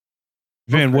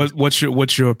Vin, what's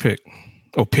your pick?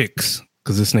 Or picks?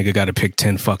 Because this nigga got to pick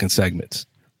 10 fucking segments.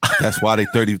 That's why they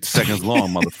 30 seconds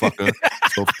long, motherfucker.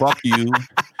 So fuck you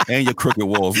and your crooked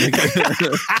walls,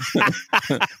 nigga.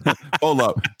 Hold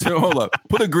up.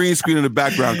 Put a green screen in the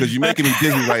background because you're making me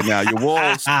dizzy right now. Your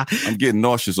walls, I'm getting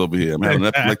nauseous over here. I'm having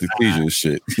epileptic seizure and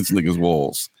shit. These niggas'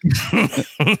 walls.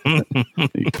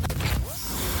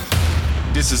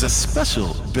 This is a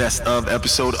special best of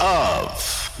episode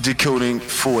of Decoding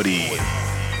 40.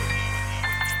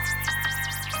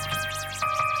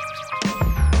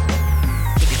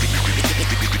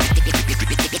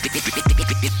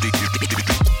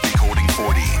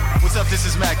 What's up? This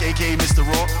is Mac, aka Mr.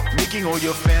 Raw, making all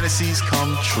your fantasies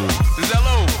come true. This is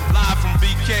LO, live from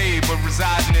BK, but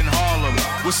residing in Harlem.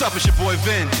 What's up? It's your boy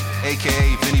Vin,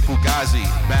 aka Vinny Fugazi,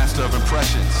 master of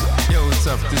impressions. Yo, what's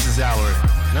up? This is Allard,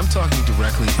 and I'm talking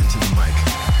directly into the mic.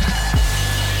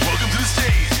 Welcome to the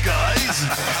stage,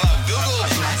 guys. Hello, Google.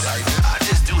 I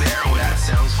just do heroin. That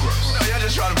sounds gross. No, y'all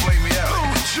just trying to blame me out. Oh,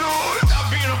 George,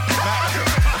 I'm being a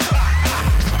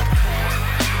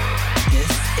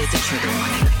This is a trigger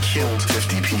warning. Killed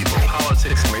 50 people.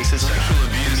 Politics, racism, sexual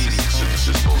abuse,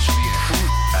 synthesis bullshit.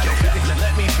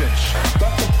 Let me finish.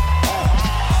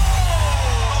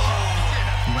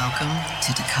 Welcome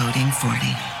to Decoding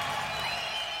 40.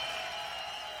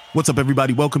 What's up,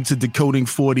 everybody? Welcome to Decoding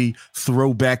 40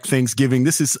 Throwback Thanksgiving.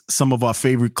 This is some of our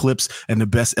favorite clips and the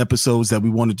best episodes that we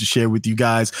wanted to share with you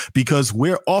guys because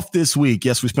we're off this week.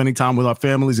 Yes, we're spending time with our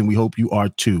families, and we hope you are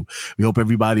too. We hope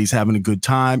everybody's having a good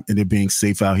time and they're being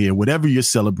safe out here. Whatever you're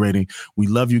celebrating, we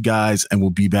love you guys, and we'll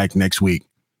be back next week.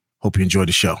 Hope you enjoy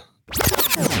the show.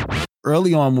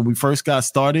 Early on, when we first got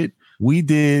started, we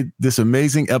did this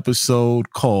amazing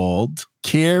episode called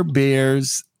Care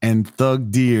Bears and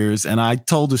Thug Deers. And I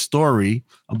told a story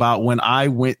about when I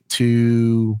went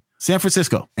to San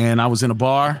Francisco and I was in a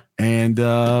bar and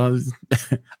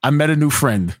I met a new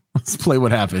friend. Let's play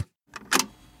what happened.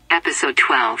 Episode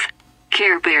 12,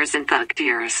 Care Bears and Thug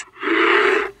Deers.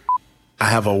 I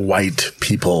have a white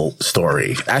people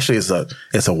story. Actually,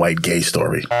 it's a white gay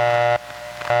story.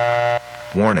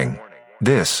 Warning.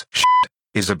 This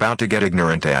is about to get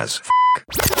ignorant as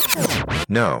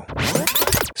No.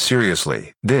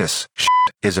 Seriously, this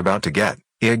is about to get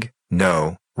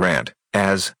rant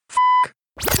as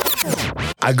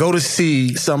I go to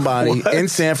see somebody in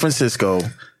San Francisco.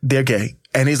 They're gay.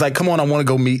 And he's like, come on, I want to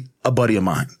go meet a buddy of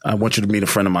mine. I want you to meet a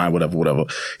friend of mine, whatever.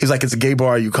 He's like, it's a gay bar.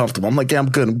 Are you comfortable? I'm like, yeah, I'm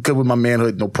good. I'm good with my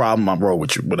manhood. No problem. I'm roll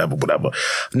with you, whatever.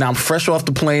 Now I'm fresh off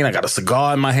the plane. I got a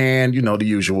cigar in my hand. You know, the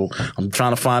usual. I'm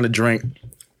trying to find a drink.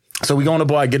 So we go in the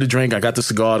bar, I get a drink. I got the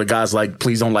cigar. The guy's like,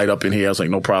 please don't light up in here. I was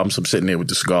like, no problem. So I'm sitting there with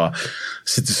the cigar,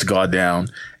 sit the cigar down.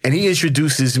 And he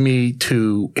introduces me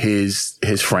to his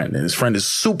friend. And his friend is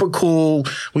super cool.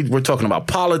 We're talking about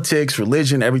politics,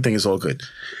 religion, everything is all good.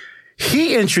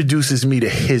 He introduces me to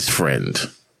his friend.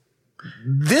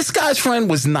 This guy's friend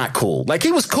was not cool. Like,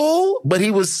 he was cool, but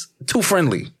he was too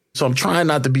friendly. So I'm trying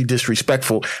not to be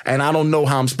disrespectful, and I don't know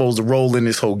how I'm supposed to roll in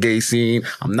this whole gay scene.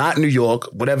 I'm not New York,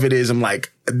 whatever it is. I'm like,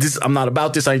 I'm not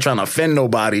about this. I ain't trying to offend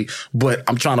nobody, but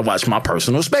I'm trying to watch my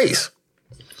personal space.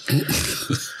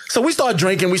 So we start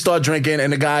drinking,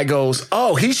 and the guy goes,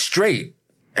 oh, he's straight.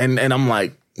 And I'm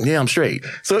like, yeah, I'm straight.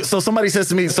 So somebody says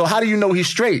to me, so how do you know he's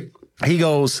straight? He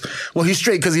goes, well, he's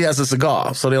straight because he has a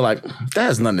cigar. So they're like, that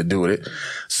has nothing to do with it.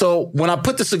 So when I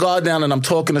put the cigar down and I'm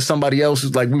talking to somebody else,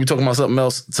 who's like, we were talking about something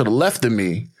else to the left of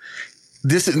me.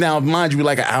 This is now, mind you,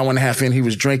 like an hour and a half in, he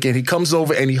was drinking. He comes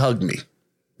over and he hugged me.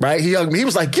 Right? He hugged me. He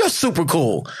was like, you're super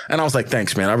cool. And I was like,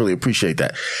 thanks, man. I really appreciate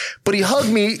that. But he hugged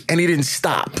me and he didn't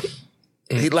stop.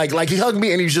 He like he hugged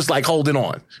me and he was just like holding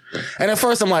on. And at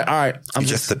first I'm like, all right, I'm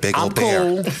just a big I'm old bear.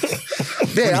 Cool.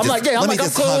 Yeah, I'm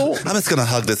cool. I'm just gonna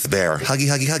hug this bear.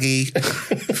 Huggy.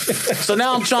 So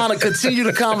now I'm trying to continue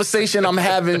the conversation I'm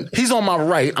having. He's on my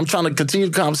right. I'm trying to continue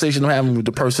the conversation I'm having with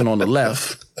the person on the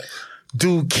left.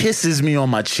 Dude kisses me on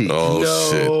my cheek.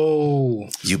 Oh,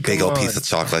 shit. You big old piece of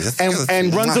chocolate.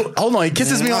 And runs away. Hold on. He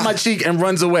kisses me on my cheek and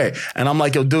runs away. And I'm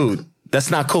like, yo, dude, that's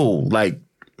not cool. Like,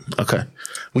 okay.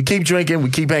 We keep drinking. We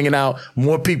keep hanging out.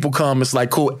 More people come. It's like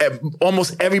cool.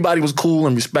 Almost everybody was cool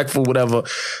and respectful, whatever.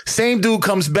 Same dude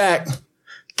comes back,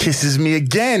 kisses me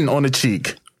again on the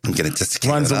cheek. I'm getting just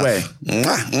runs away.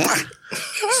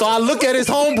 So I look at his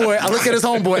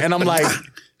homeboy. And I'm like,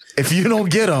 if you don't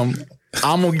get him,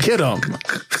 I'm gonna get him.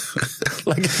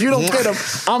 Like, if you don't get him,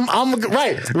 I'm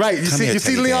right. You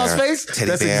see Leon's face?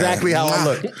 That's exactly how I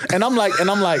look. And I'm like,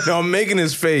 no, I'm making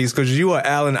his face because you are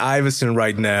Allen Iverson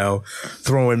right now,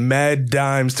 throwing mad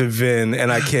dimes to Vin,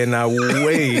 and I cannot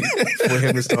wait for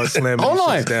him to start slamming. Hold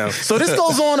on. Down. So this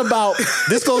goes on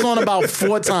about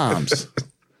 4 times.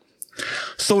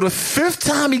 So the 5th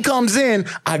time he comes in,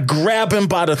 I grab him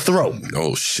by the throat.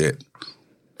 Oh, shit.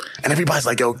 And everybody's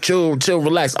like, yo, chill,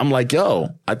 relax. I'm like, yo,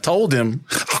 I told him.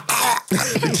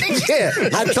 Yeah,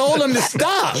 I told him to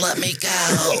stop. Let me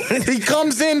go. He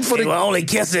comes in for the only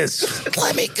kisses.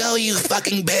 Let me go, you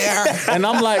fucking bear. and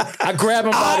I'm like, I grab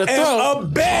him by the throat. A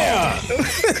bear.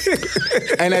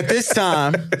 And at this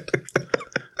time,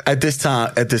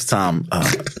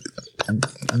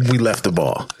 we left the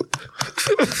bar.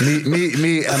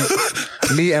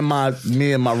 Me and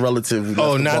my relative. we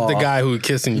left not bar. the guy who was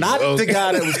kissing you. Not the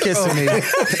guy that was kissing me.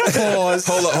 Pause.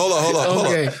 Hold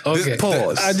on. Okay.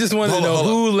 Pause. I just wanted to know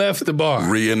who left the bar.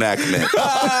 Reenactment.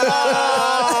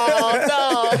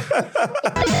 Oh,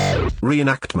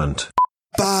 Reenactment.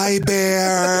 Bye,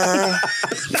 bear.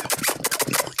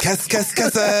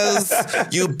 Kisses.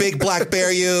 You big black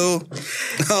bear, you.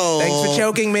 Oh. Thanks for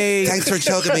choking me. Thanks for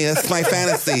choking me. That's my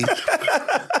fantasy.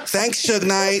 Thanks, Suge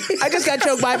Knight. I just got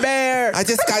choked by a bear. I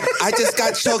just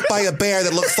got choked by a bear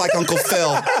that looks like Uncle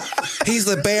Phil. He's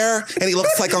a bear and he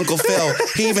looks like Uncle Phil.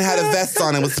 He even had a vest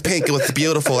on. It was pink. It was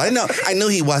beautiful. I knew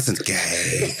he wasn't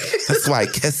gay. That's why I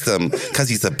kissed him, because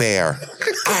he's a bear.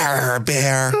 Arr,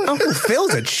 bear. Uncle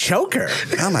Phil's a choker.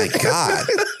 Oh my God.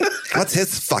 What's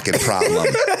his fucking problem?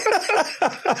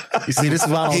 You see, this is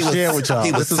why I don't share with y'all.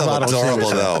 He was so adorable,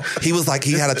 though. He was like,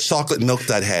 he had a chocolate milk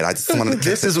dud head. I just wanted to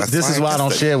kiss him. This is why I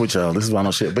don't share with y'all. This is why I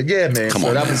don't share. But yeah, man. Come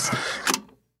on, man.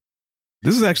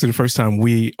 This is actually the first time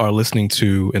we are listening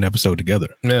to an episode together.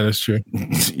 Yeah, that's true.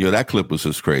 Yo, that clip was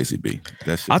just crazy, B.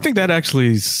 I think that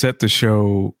actually set the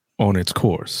show on its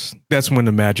course. That's when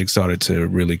the magic started to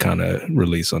really kind of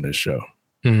release on this show.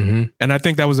 Mm-hmm. And I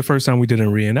think that was the first time we did a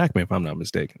reenactment, if I'm not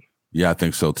mistaken. Yeah, I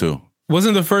think so too.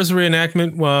 Wasn't the first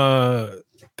reenactment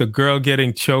the girl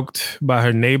getting choked by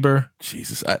her neighbor?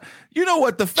 Jesus. You know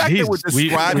what? The fact that we're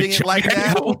describing it like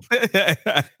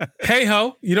that. Hey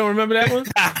ho, you don't remember that one?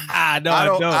 No,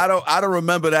 I don't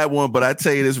remember that one, but I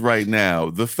tell you this right now.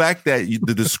 The fact that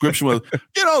the description was,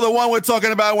 the one we're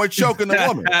talking about when choking the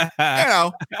woman.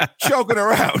 Choking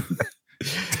her out.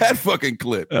 That fucking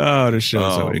clip. Oh, the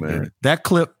show's so ignorant. Man. That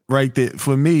clip right there,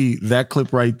 for me,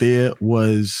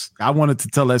 was, I wanted to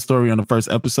tell that story on the first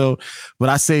episode, but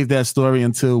I saved that story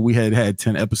until we had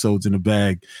 10 episodes in the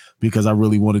bag because I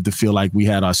really wanted to feel like we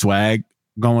had our swag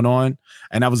going on.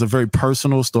 And that was a very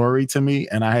personal story to me.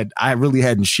 And I really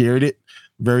hadn't shared it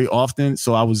very often.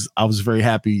 So I was very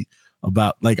happy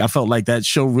about, I felt like that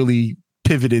show really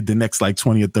pivoted the next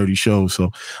 20 or 30 shows.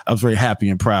 So I was very happy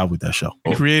and proud with that show.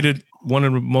 You created one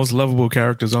of the most lovable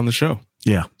characters on the show.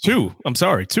 Yeah. Two of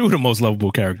the most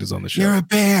lovable characters on the show. You're a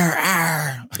bear.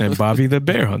 Arr. And Bobby the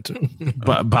Bear Hunter.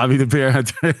 Bobby the Bear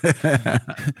Hunter.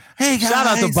 Hey, guys. Shout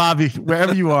out to Bobby,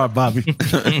 wherever you are, Bobby.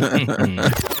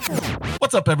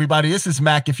 What's up, everybody? This is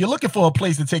Mac. If you're looking for a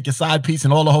place to take your side piece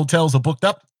and all the hotels are booked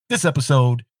up, this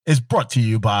episode is brought to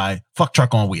you by Fuck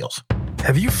Truck on Wheels.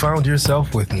 Have you found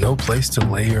yourself with no place to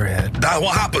lay your head?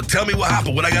 What happened? Tell me what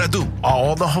happened. What I gotta do? Are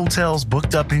all the hotels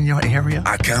booked up in your area?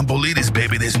 I can't believe this,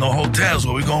 baby. There's no hotels.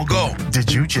 Where we gonna go?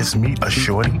 Did you just meet a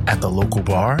shorty at the local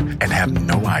bar and have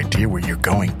no idea where you're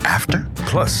going after?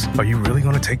 Plus, are you really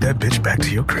gonna take that bitch back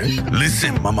to your crib?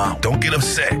 Listen, mama, don't get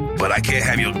upset, but I can't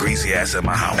have your greasy ass at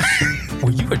my house. Were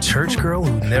you a church girl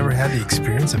who never had the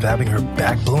experience of having her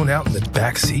back blown out in the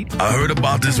back seat? I heard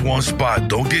about this one spot.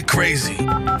 Don't get crazy.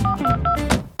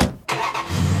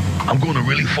 I'm gonna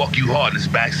really fuck you hard in this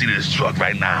backseat of this truck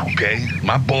right now, okay?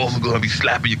 My balls are gonna be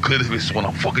slapping your clitoris when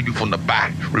I'm fucking you from the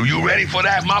back. Are you ready for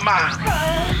that, mama?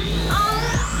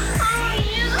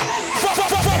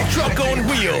 Fuck Truck on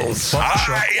Wheels.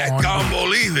 I can't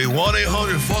believe it.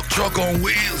 1-800-FUCK Truck on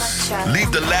Wheels.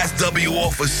 Leave the last W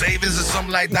off for savings or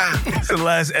something like that. It's the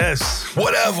last S.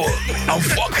 Whatever. I'm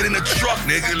fucking in the truck,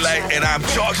 nigga. and I'm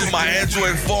charging my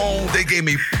Android phone. They gave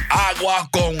me agua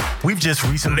con. We've just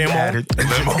recently added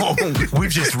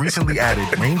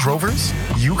Range Rovers,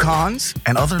 Yukons,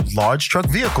 and other large truck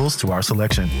vehicles to our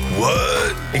selection.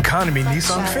 What? Economy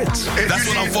Nissan fits. That's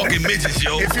what I'm fucking midgets,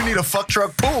 yo. If you need a fuck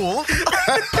truck pool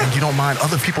and you don't mind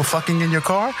other people fucking in your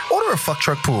car, order a fuck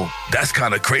truck pool. That's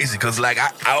kind of crazy because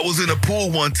I was in a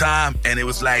pool one time and it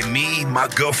was me, my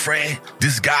girlfriend,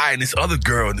 this guy, and this other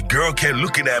girl. And the girl kept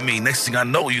looking at me. Next thing I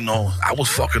know, I was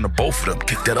fucking the both of them.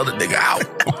 Kicked that other nigga out.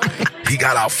 He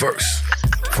got out first.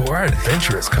 For our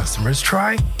adventurous customers,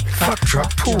 try Fuck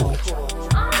Truck Pool.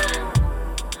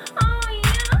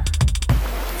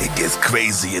 It gets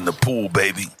crazy in the pool,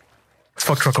 baby.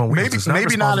 Fuck Truck on Wheels is not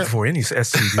responsible for any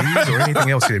STDs or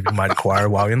anything else that you might acquire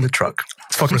while in the truck.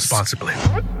 Fuck responsibly.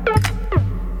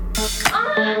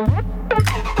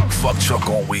 Fuck Truck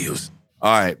on Wheels.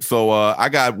 All right, so I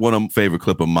got one of my favorite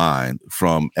clip of mine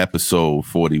from episode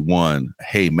 41,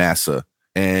 Hey Massa.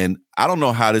 And I don't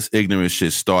know how this ignorant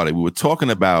shit started. We were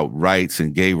talking about rights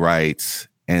and gay rights,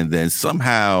 and then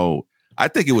somehow, I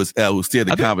think it was Elle who steered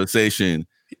the conversation.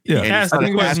 Yeah, and I think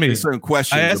it was me. certain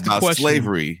questions about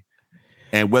slavery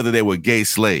and whether they were gay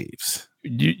slaves.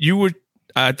 You were,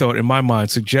 I thought, in my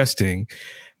mind, suggesting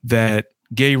that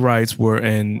gay rights were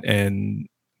and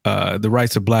the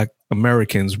rights of Black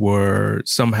Americans were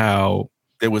somehow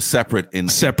they were separate.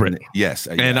 Yes,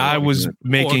 and I was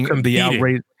making the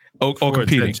outrage or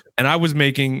competing, attention. And I was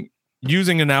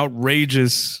using an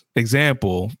outrageous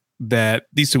example that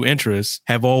these two interests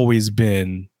have always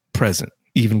been present,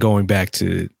 even going back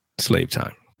to slave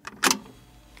time.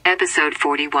 Episode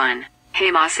 41.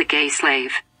 Hey Massa, gay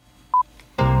slave.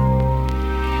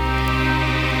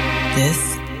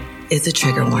 This is a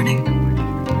trigger warning.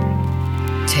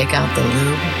 Take out the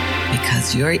lube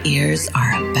because your ears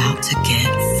are about to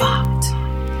get fucked.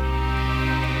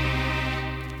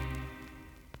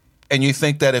 And you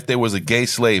think that if there was a gay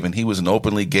slave and he was an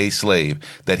openly gay slave,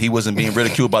 that he wasn't being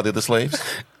ridiculed by the other slaves?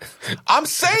 I'm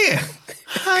saying.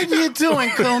 How you doing,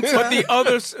 Kunta? But the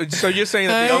others, so you're saying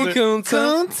that the other...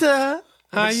 Kunta.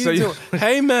 How you doing?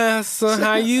 Hey, Massa,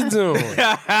 how you doing?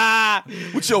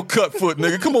 With your cut foot,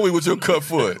 nigga. Come on with your cut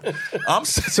foot.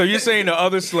 So you're saying the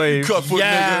other slaves... Cut foot,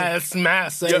 yes, nigga.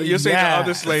 Massa. You're saying the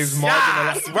other slaves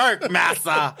marginalized... Yes, work,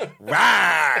 Massa.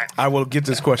 Work. I will get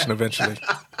this question eventually.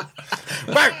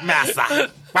 Work,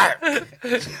 Massa. Work.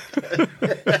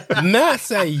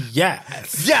 Massa,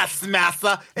 yes. Yes,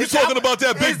 Massa. You talking about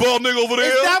that big bald nigga over there?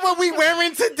 Is that what we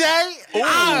wearing today?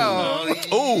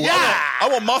 Oh, yeah. I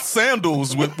want my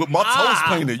sandals with my toes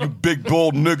painted. You big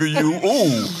bald nigga, you.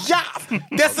 Ooh. Yeah.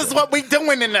 This is what we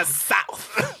doing in the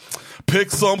South.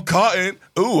 Pick some cotton.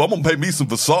 Ooh, I'm gonna pay me some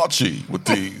Versace with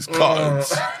these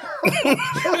cottons.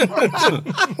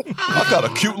 I got a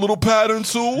cute little pattern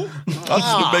too.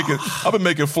 I've been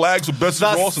making flags with Betsy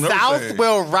Ross and everything. The South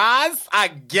will rise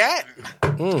again.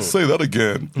 Say that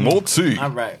again. More tea.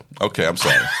 All right. Okay, I'm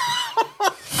sorry.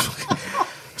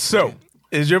 So,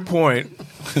 is your point?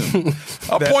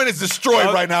 Our point is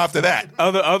destroyed right now after that.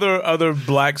 Other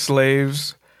Black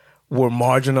slaves were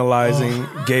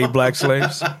marginalizing gay Black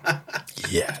slaves?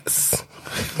 Yes.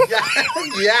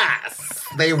 Yes.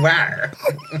 They were.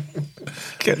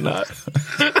 Cannot.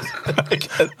 Fucking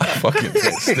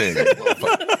can't stand it.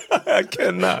 I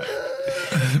cannot.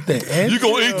 You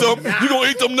gonna eat them? You gonna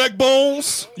eat them neck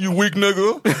bones? You weak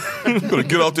nigga. You gonna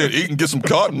get out there and eat and get some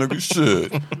cotton, nigga?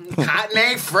 Shit. Cotton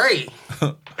ain't free.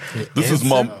 This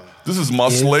is my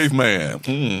slave man.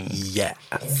 Yeah.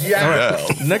 Yeah. All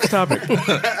right. Next topic.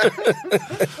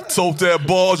 Tote that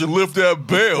barge and lift that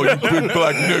bell, you big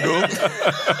Black nigga.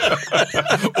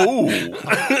 Ooh.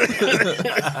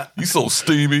 You so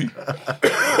steamy.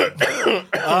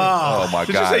 Oh my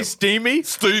Did God. you say steamy?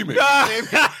 Steamy.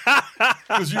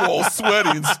 Because you all sweaty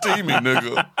and steamy,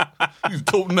 nigga. You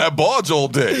toting that barge all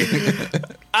day.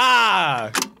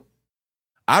 Ah.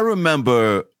 I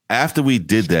remember after we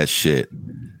did that shit,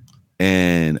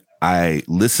 and I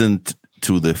listened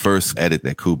to the first edit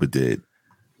that Cuba did,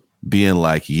 being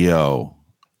like, yo,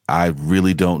 I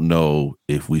really don't know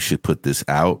if we should put this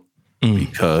out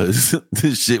because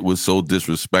this shit was so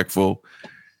disrespectful.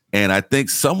 And I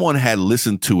think someone had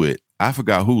listened to it. I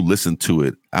forgot who listened to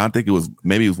it. I don't think it was,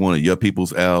 maybe it was one of your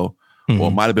people's, L, or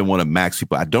it might have been one of Mac's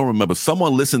people. I don't remember.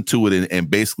 Someone listened to it and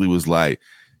basically was like,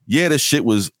 yeah, the shit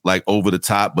was like over the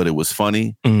top, but it was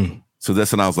funny. So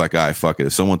that's when I was like, all right, fuck it.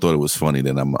 If someone thought it was funny,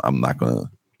 then I'm not gonna,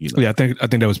 you know. Yeah, I think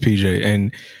that was PJ,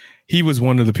 and he was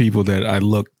one of the people that I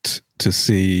looked to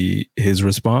see his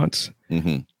response.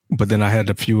 But then I had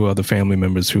a few other family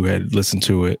members who had listened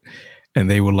to it, and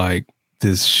they were like,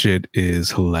 "This shit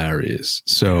is hilarious."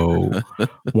 So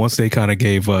once they kind of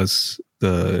gave us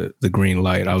the green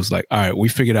light, I was like, "All right, we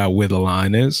figured out where the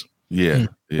line is." Yeah.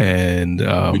 And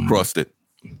we crossed it.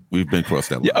 We've been crossed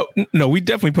that line. Yeah, no, we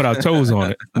definitely put our toes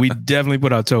on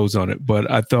it. But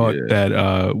I thought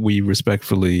that we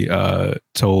respectfully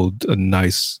told a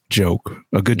nice joke,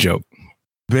 a good joke.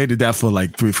 Debated that for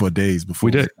like 3-4 days before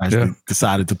we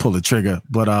decided to pull the trigger.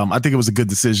 But I think it was a good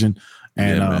decision.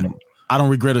 And I don't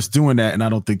regret us doing that, and I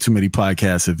don't think too many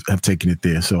podcasts have taken it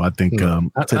there. So I think I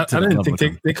didn't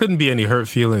think there couldn't be any hurt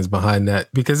feelings behind that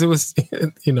because it was,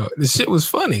 you know, the shit was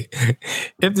funny.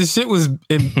 If this shit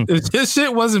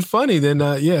wasn't funny,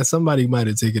 then somebody might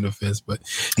have taken offense. But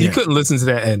you couldn't listen to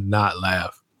that and not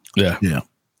laugh. Yeah.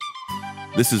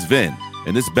 This is Vin,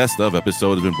 and this best of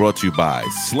episode has been brought to you by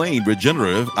Slain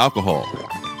Regenerative Alcohol.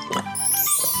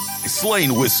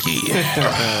 Slain whiskey.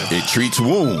 It treats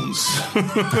wounds.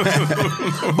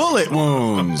 Bullet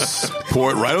wounds.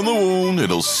 Pour it right on the wound.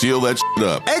 It'll seal that shit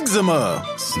up. Eczema.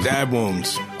 Stab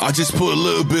wounds. I just put a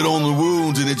little bit on the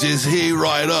wounds and it just healed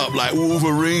right up like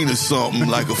Wolverine or something,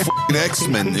 like a fucking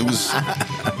X-Men. It was,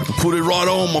 put it right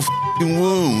on my fucking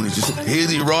wound. It just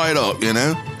healed it right up, you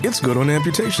know? It's good on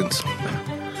amputations.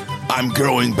 I'm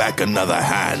growing back another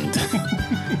hand.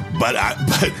 but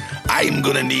I'm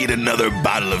gonna need another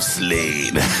bottle of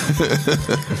Slane.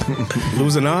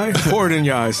 Lose an eye? Pour it in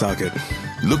your eye socket.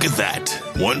 Look at that.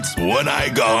 Once one eye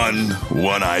gone,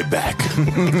 one eye back.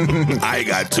 I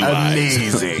got two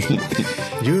Amazing.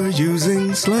 eyes. You're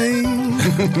using Slane.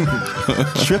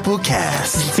 Triple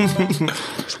cast.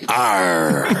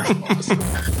 Arr.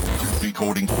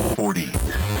 Recording 40.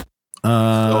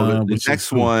 So the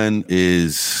next one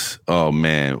is, oh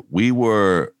man, we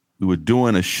were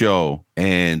doing a show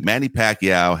and Manny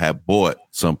Pacquiao had bought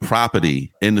some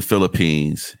property in the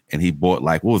Philippines and he bought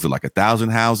like 1,000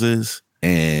 houses,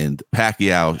 and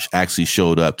Pacquiao actually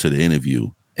showed up to the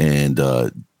interview and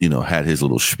had his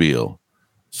little spiel.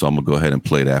 So I'm gonna go ahead and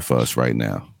play that for us right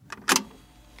now.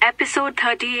 Episode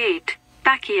 38.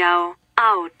 Pacquiao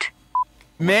out.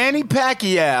 Manny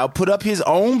Pacquiao put up his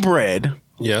own bread.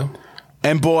 Yeah.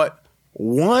 And bought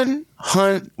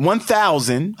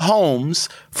 1,000 homes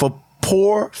for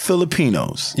poor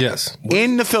Filipinos. Yes.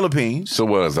 In the Philippines. So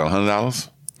what is that, $100?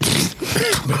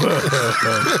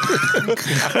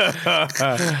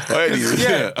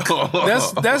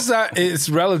 That's not, it's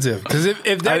relative, because if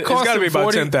that costs, it's got to be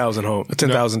about $10,000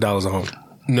 $10,000 a home.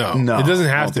 No, it doesn't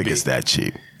have to be. It's that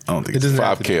cheap. I don't think it doesn't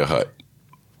have to be. $5K a hut.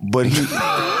 But he.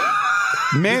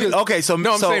 Manny, okay, so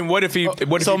no, I'm saying what if he paid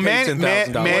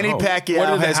 $10,000? Manny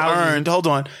Pacquiao has earned. Hold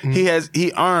on, he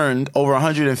earned over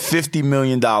 $150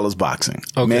 million boxing.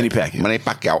 Okay. Manny Pacquiao. Manny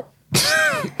Pacquiao.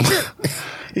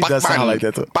 He does sound like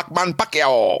that. Pacman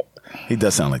Pacquiao. He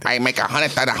does sound like that. I make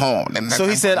 $100 a home. So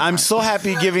he said, "I'm so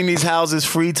happy giving these houses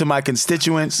free to my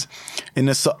constituents in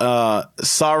the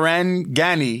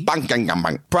Sarangani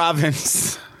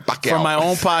province." From my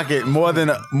own pocket, more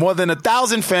than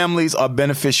 1,000 families are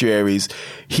beneficiaries,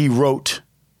 he wrote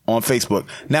on Facebook.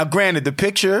 Now, granted, the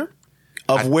picture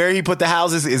of where he put the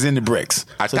houses is in the bricks.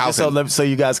 So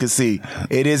you guys can see,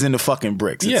 it is in the fucking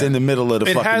bricks. It's in the middle of the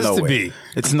fucking nowhere. It has to be.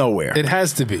 It's nowhere. It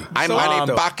has to be. I'm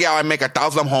Manny Pacquiao. I make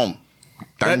 1,000 home.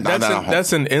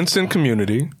 That's an instant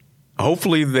community.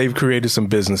 Hopefully, they've created some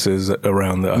businesses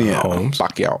around the homes.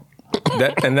 Pacquiao.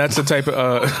 That's the type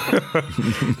of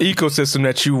ecosystem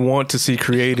that you want to see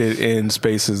created in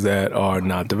spaces that are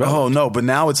not developed. Oh no, but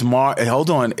now it's hold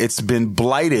on, it's been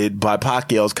blighted by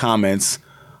Pacquiao's comments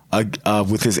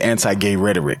with his anti-gay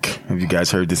rhetoric. Have you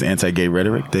guys heard this anti-gay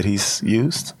rhetoric that he's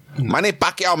used? Manny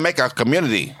Pacquiao make a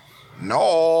community.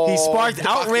 No. He sparked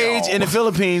outrage in the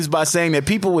Philippines by saying that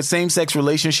people with same-sex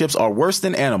relationships are worse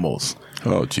than animals.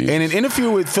 Oh, jeez. In an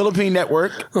interview with Philippine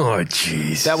Network,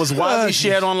 that was widely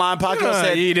shared online, Pacquiao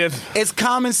said, "It's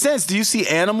common sense. Do you see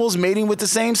animals mating with the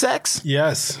same sex?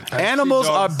 Yes. Animals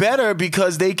are better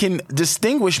because they can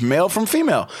distinguish male from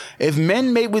female. If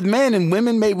men mate with men and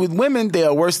women mate with women, they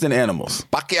are worse than animals."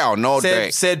 Pacquiao, no gay.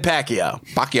 Said Pacquiao.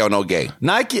 Pacquiao, no gay.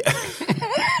 Nike.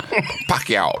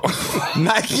 Pacquiao.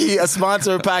 Nike, a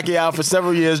sponsor of Pacquiao for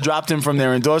several years, dropped him from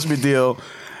their endorsement deal.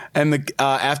 And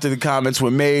after the comments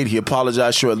were made, he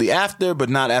apologized shortly after, but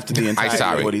not after the entirety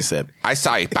of what he said. I'm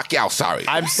sorry. Pacquiao, sorry.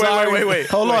 I'm sorry. Wait.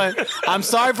 Hold on. I'm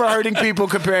sorry for hurting people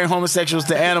comparing homosexuals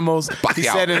to animals. Pacquiao. He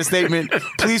said in a statement,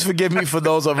 "Please forgive me for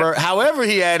those of her." However,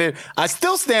 he added, "I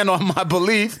still stand on my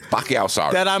belief Pacquiao,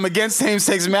 sorry. that I'm against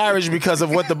same-sex marriage because of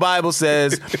what the Bible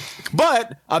says,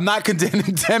 but I'm not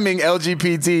condemning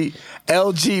LGBT.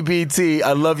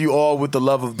 I love you all with the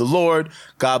love of the Lord.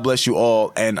 God bless you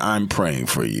all, and I'm praying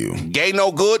for you." Gay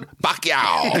no good?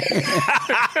 Pacquiao.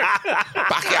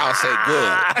 Pacquiao said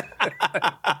good.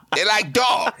 They like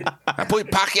dog. I put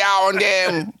Pacquiao on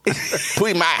them.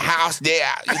 Put my house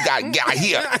there. You got guy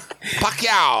here.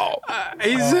 Pacquiao.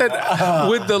 He said,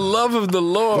 with the love of the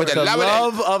Lord. With the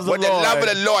love of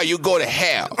the Lord, you go to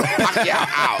hell. Pacquiao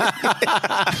out.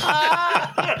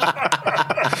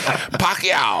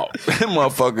 Pacquiao. That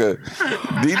motherfucker.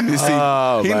 He need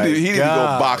to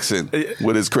go boxing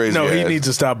with his crazy ass. He needs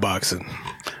to stop boxing.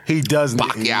 He doesn't.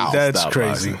 Pacquiao. That's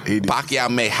crazy. Pacquiao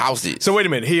made houses. So wait a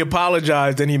minute. He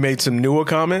apologized, then he made some newer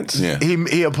comments. Yeah.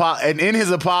 And in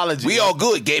his apology, we all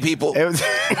good, gay people.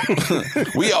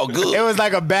 We all good. It was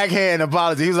like a backhand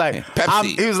apology. He was like,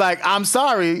 Pepsi. I'm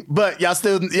sorry, but y'all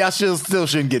still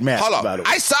shouldn't get mad about it.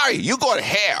 I'm sorry. You go to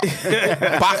hell.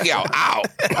 Pacquiao out.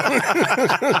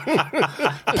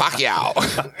 Pacquiao.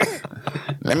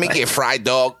 Let me get fried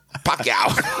dog.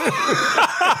 Pacquiao.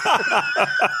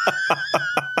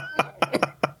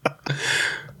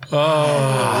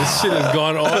 Oh, this shit has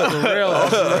gone off the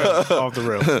rails. Off the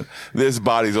rail. There's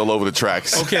bodies all over the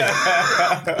tracks. Okay.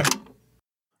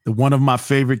 One of my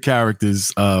favorite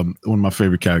characters.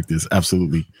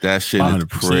 Absolutely. That shit is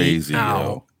crazy,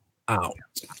 yo. Ow.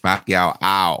 Pacquiao,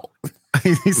 ow.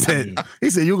 he said,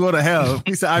 you go to hell.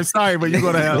 He said, I'm sorry, but you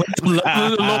go to hell. You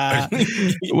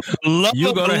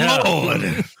go to hell.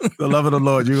 The love of the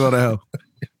Lord, you go to hell.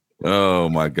 Oh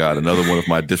my God. Another one of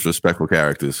my disrespectful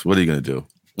characters. What are you going to do?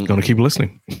 I'm going to keep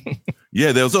listening.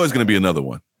 Yeah, there's always going to be another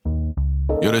one.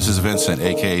 Yo, this is Vincent,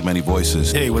 a.k.a. Many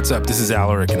Voices. Hey, what's up? This is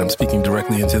Alaric, and I'm speaking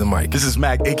directly into the mic. This is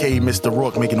Mac, a.k.a. Mr.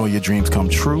 Rourke, making all your dreams come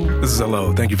true. This is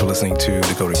Hello. Thank you for listening to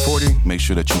Decoding 40. Make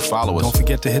sure that you follow us. Don't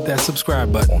forget to hit that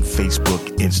subscribe button. On Facebook,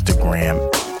 Instagram,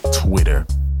 Twitter.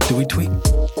 Do we tweet? A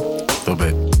little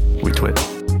bit. We tweet.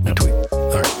 We tweet.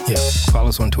 All right, yeah. Follow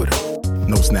us on Twitter.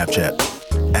 No Snapchat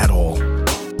at all.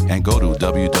 And go to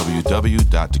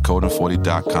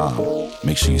www.decoding40.com.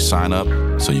 Make sure you sign up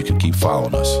so you can keep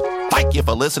following us. Thank you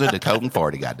for listening to Decoding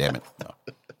 40, goddammit. No.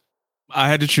 I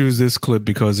had to choose this clip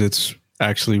because it's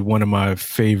actually one of my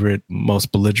favorite,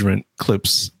 most belligerent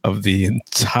clips of the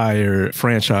entire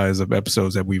franchise of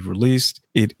episodes that we've released.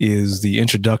 It is the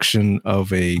introduction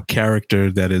of a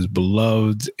character that is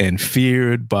beloved and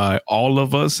feared by all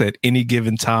of us at any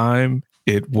given time.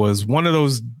 It was one of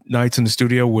those nights in the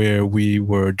studio where we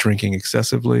were drinking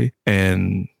excessively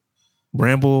and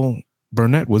Ramble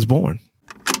Burnett was born.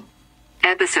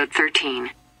 Episode 13.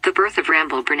 The Birth of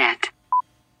Ramble Burnett.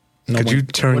 Could you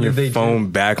turn your phone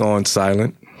back on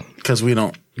silent? Because we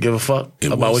don't give a fuck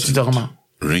about what you're talking about.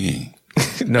 Ringing.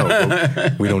 No,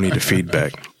 we don't need the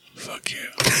feedback. Fuck you.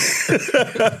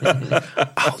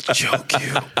 I'll choke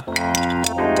you.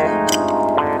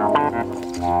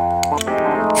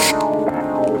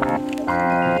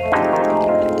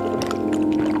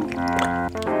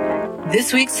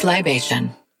 This week's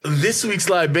libation. This week's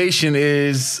libation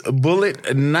is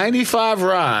Bullet 95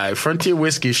 Rye, Frontier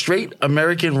Whiskey, straight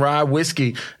American rye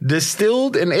whiskey,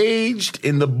 distilled and aged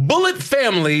in the Bullet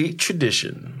family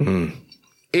tradition.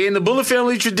 In the Bullet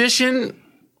family tradition,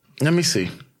 let me see.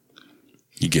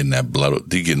 You getting that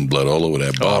blood? You getting blood all over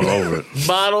that bottle? All over it.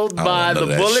 Bottled by the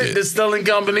Bullet Distilling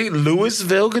Company,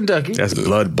 Louisville, Kentucky. That's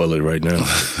blood bullet right now.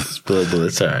 It's blood bullet.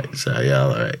 It's all right. It's all right.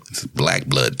 Y'all all right. It's black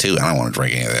blood too. I don't want to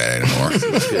drink any of that anymore.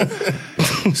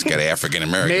 It's got African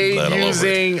American blood all over it. Made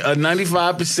using a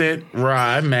 95%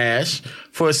 rye mash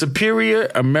for a superior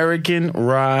American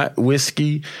rye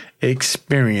whiskey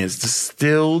experience.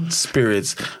 Distilled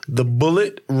spirits. The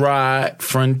Bullet Rye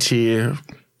Frontier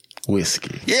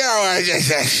Whiskey. Yeah,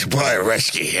 bullet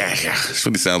whiskey. Yeah. That's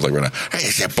what he sounds like right now. I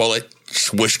said bullet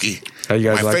whiskey. How you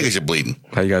guys My like fingers it? are bleeding.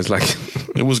 How you guys like it?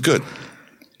 It was good.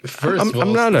 First of all,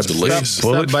 I'm not a delicious.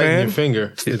 bullet stop biting fan. your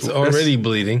finger. It's already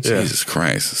bleeding. Yeah. Jesus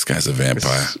Christ, this guy's a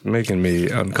vampire. It's making me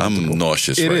uncomfortable. I'm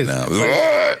nauseous It right is. now.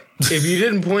 If you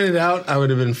didn't point it out, I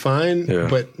would have been fine. Yeah.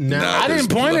 But now Nah, I didn't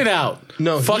point it out.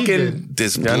 No, he fucking. did.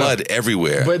 There's blood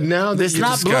everywhere. But now that It's you're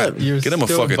not just blood. You're Get him a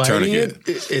still fucking biting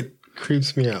tourniquet. It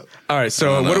creeps me out. All right, so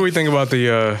don't what know. do we think about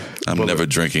the I'm bullet? never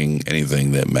drinking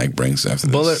anything that Mac brings after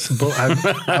this.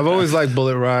 I've always liked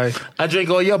Bullet Rye. I drink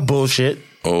all your bullshit.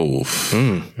 Oh,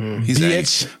 he's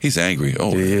Bitch. he's angry. Oh,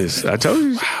 He is. I told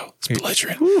you. wow, it's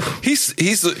belligerent. He's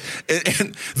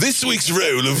and this week's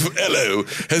role of Hello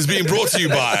has been brought to you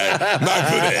by Mac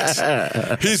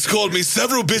Burnett. He's called me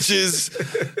several bitches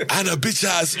and a bitch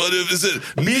ass. What is it?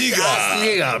 Nigga.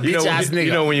 Nigga. You know, Bitch ass nigga.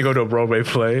 you know when you go to a Broadway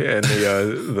play and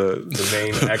the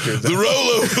main actor.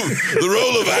 The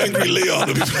role of Angry Leon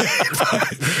will be played by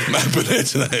Mac Burnett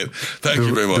tonight. Thank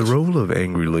you very much. The role of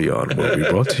Angry Leon will be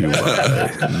brought to you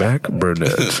by Mac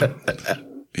Burnett.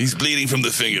 He's bleeding from the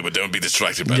finger, but don't be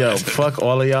distracted by Yo, that. fuck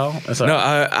all of y'all. That's all No,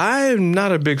 right. I'm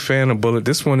not a big fan of Bullet.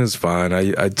 This one is fine.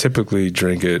 I typically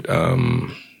drink it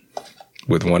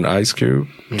with one ice cube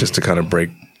just to kind of break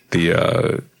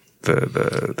the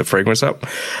fragrance up.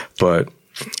 But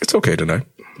it's okay tonight.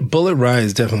 Bullet Rye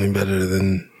is definitely better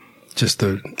than just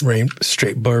the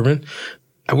straight bourbon.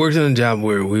 I worked in a job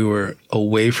where we were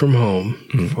away from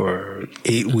home for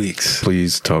 8 weeks.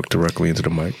 Please talk directly into the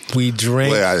mic. We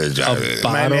drank a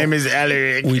bottle. My name is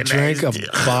Alaric. We and drank I-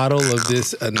 a bottle of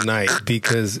this a night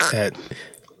because at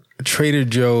Trader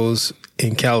Joe's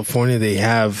in California, they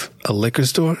have a liquor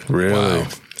store. Really? Wow.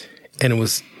 And it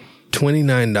was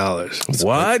 $29.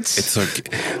 What? It's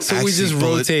okay. So we Actually, just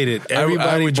Bullet- rotated.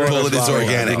 Everybody would brought drink a Bullet is bottle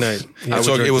organic. every night.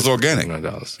 Yeah. It was organic.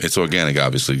 $9. It's organic,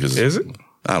 obviously. Because Is it?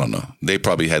 I don't know. They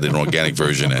probably had an organic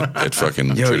version at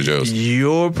fucking Trader Joe's.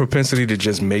 Your propensity to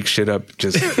just make shit up,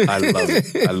 I love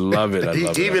it. I love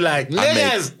it. He be like,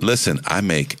 listen, I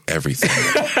make everything.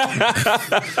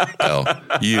 Hell,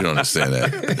 you don't understand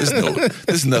that.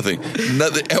 There's nothing.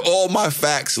 All my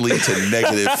facts lead to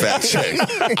negative fact check.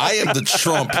 I am the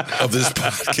Trump of this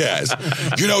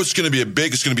podcast. You know, it's going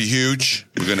to be huge.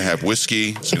 We're going to have whiskey.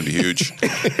 It's going to be huge.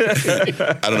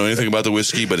 I don't know anything about the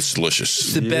whiskey, but it's delicious.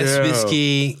 It's the best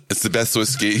whiskey. It's the best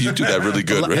whiskey. You do that really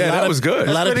good, right? Yeah, that was good.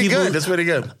 A lot of people. That's pretty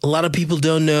good. A lot of people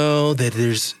don't know that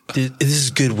this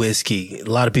is good whiskey. A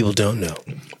lot of people don't know.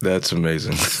 That's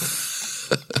amazing.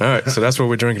 All right, so that's what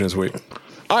we're drinking this week.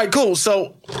 All right, cool.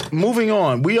 So moving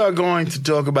on, we are going to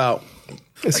talk about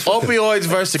opioids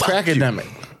versus the crack epidemic.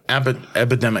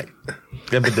 Epidemic.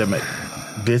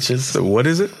 Bitches. So what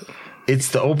is it? It's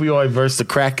the opioid versus the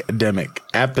crack epidemic.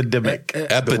 Epidemic.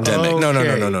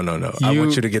 No. I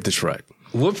want you to get this right.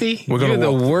 Whoopi? You're the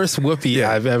worst Whoopi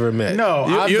I've ever met.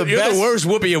 No, you're the worst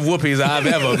Whoopi of Whoopies I've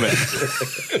ever met.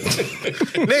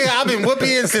 Nigga, I've been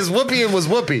Whoopiing since Whoopiing was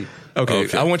Whoopi.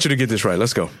 Okay, I want you to get this right.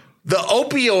 Let's go. The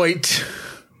opioid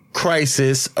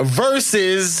crisis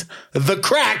versus the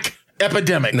crack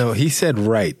epidemic. No, he said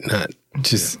right, not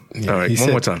just. All right,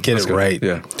 one more time. Get Let's it go. right.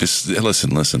 Yeah. Just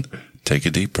listen. Take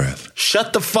a deep breath.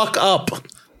 Shut the fuck up.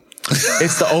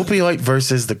 It's the opioid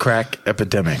versus the crack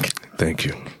epidemic. Thank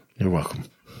you. You're welcome.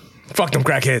 Fuck them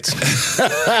crackheads.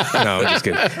 No, I'm just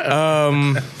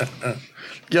kidding.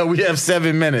 Yo, we have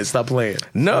 7 minutes. Stop playing.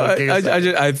 No,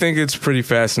 I think it's pretty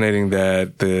fascinating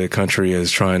that the country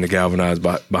is trying to galvanize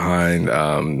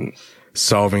behind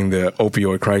solving the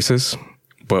opioid crisis.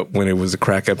 But when it was a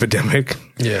crack epidemic,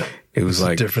 it was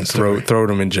like throw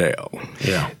them in jail.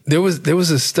 Yeah. There was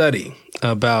a study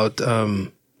about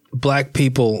black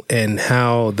people and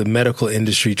how the medical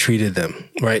industry treated them,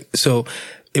 right? So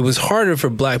it was harder for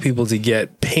black people to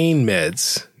get pain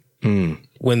meds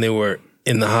when they were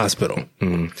in the hospital.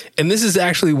 And this has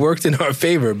actually worked in our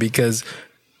favor because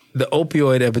the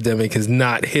opioid epidemic has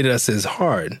not hit us as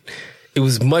hard. It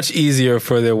was much easier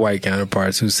for their white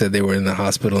counterparts who said they were in the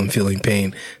hospital and feeling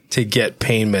pain to get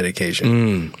pain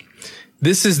medication.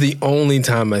 This is the only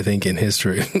time I think in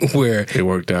history where it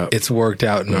worked out. It's worked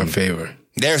out in our favor.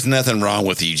 There's nothing wrong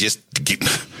with you. Just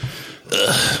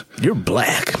you're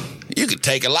black. You could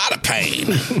take a lot of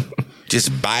pain.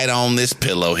 Just bite on this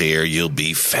pillow here. You'll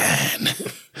be fine.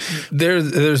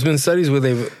 There's been studies where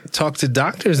they've talked to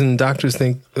doctors, and doctors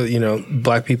think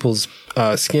black people's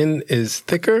skin is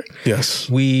thicker. Yes,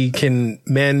 we can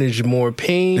manage more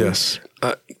pain. Yes,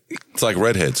 it's like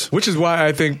redheads, which is why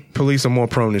I think police are more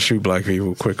prone to shoot black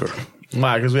people quicker.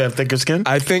 Why? Because we have thicker skin?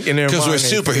 I think in their mind, because we're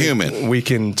superhuman. We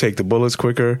can take the bullets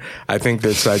quicker. I think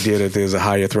this idea that there's a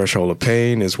higher threshold of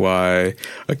pain is why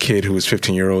a kid who is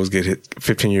 15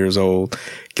 years old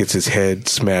gets his head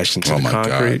smashed into the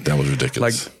concrete. God, that was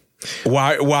ridiculous.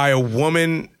 Like why a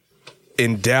woman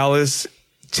in Dallas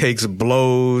takes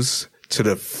blows to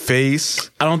the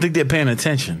face. I don't think they're paying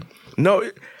attention.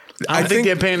 No. I think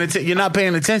they're paying attention. You're not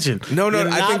paying attention. No,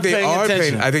 I think they are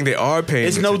paying. I think they are paying.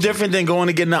 It's no different than going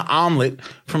to get an omelet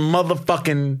from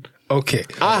motherfucking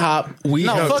IHOP. We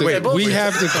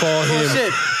have to call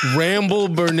him Ramble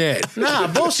Burnett. Nah,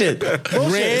 bullshit.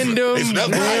 Random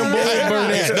Ramble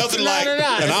Burnett. It's nothing like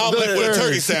an omelet with a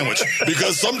turkey sandwich.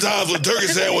 Because sometimes with a turkey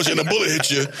sandwich and a bullet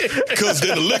hits you, because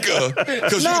then the liquor,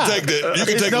 because you can take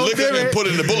the liquor and put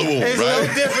it in the bullet wound, right?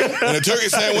 No different. And a turkey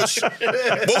sandwich.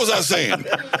 What was I saying?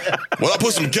 Well, I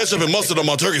put some ketchup and mustard on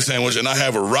my turkey sandwich, and I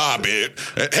have a raw bit.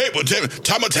 Hey,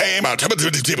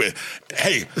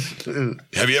 hey,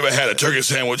 have you ever had a turkey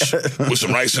sandwich with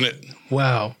some rice in it?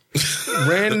 Wow.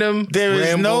 Random. There is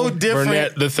Ramble no different.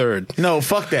 Burnett the third. No,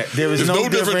 fuck that. There's no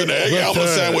different than an egg omelet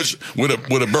sandwich with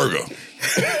a burger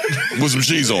with some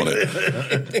cheese on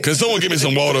it. Can someone give me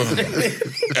some water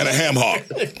and a ham hock?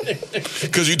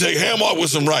 Because you take ham hock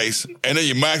with some rice and then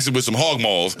you max it with some hog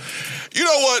maws. You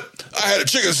know what? I had a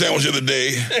chicken sandwich the other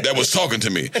day that was talking to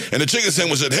me. And the chicken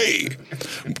sandwich said, hey,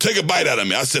 take a bite out of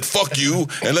me. I said, fuck you,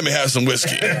 and let me have some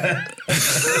whiskey.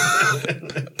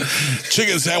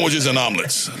 Chicken sandwiches and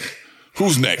omelets.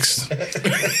 Who's next?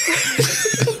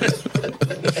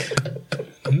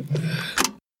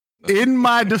 In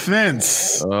my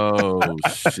defense. Oh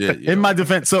shit. In my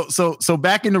defense. So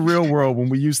back in the real world, when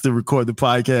we used to record the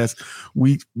podcast,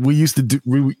 we used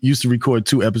to record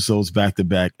 2 episodes back to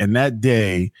back. And that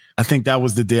day, I think that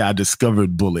was the day I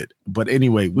discovered Bullet. But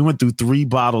anyway, we went through 3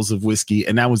 bottles of whiskey,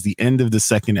 and that was the end of the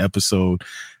second episode.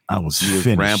 I was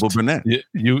finished. Ramble Burnett.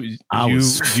 You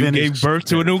gave birth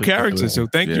to a new character, so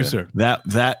thank you, sir. That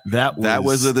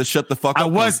was the shut the fuck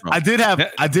up. I did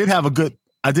have a good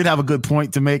I did have a good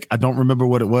point to make. I don't remember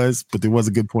what it was, but there was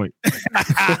a good point.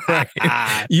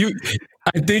 I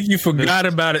think you forgot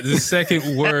about it. The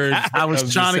second word I was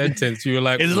of trying the to- sentence. You were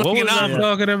like, It's what like was an I hour.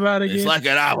 talking about again? It's like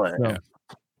an hour. No.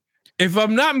 If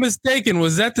I'm not mistaken,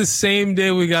 was that the same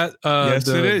day we got Yes,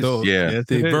 it is. the Yeah.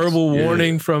 the verbal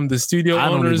warning from the studio I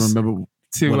don't even owners remember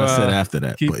to what I said after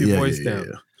that. keep but your yeah, voice yeah, down.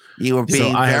 yeah. You were So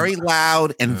being I have- very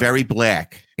loud and very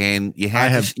black, and you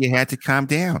had to calm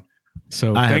down.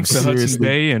 So I have thanks to Hudson seriously-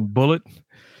 Bay and Bullet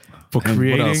for And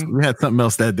what else? creating. We had something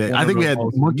else that day. I think we had one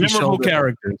of the Monkey most memorable Shoulder.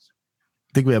 characters.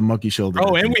 I think we had Monkey Shoulder.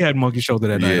 Oh, that and day. we had Monkey Shoulder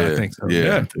that night. I think so.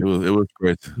 Yeah. It was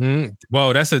great.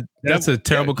 Whoa, that's a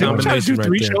terrible Did we try to combination do right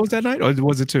 3 there. shows that night, or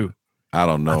was it 2? I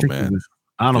don't know, I think man. it was-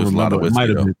 I don't It was a lot remember. of It might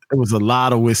whiskey, have been. It was a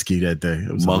lot of whiskey that day.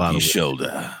 It was a lot Monkey of whiskey.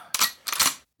 shoulder.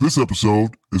 This episode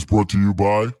is brought to you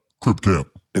by Crip Camp.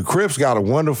 The Crips got a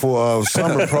wonderful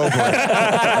summer program.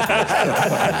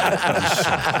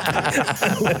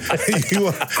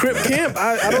 Crip camp?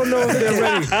 I don't know if they're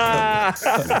ready. I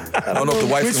don't know if the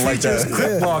wife's gonna like that.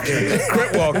 Crip walking.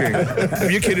 Crip walking.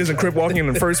 If your kid isn't crip walking in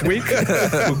the first week,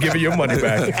 we'll give you your money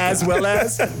back. As well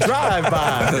as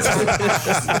drive-by.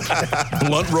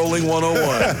 Blunt rolling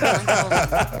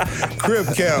 101. Crip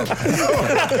camp.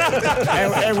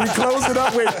 and we close it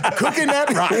up with cooking that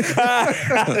rock.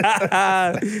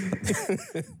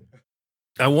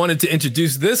 I wanted to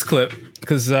introduce this clip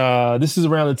because this is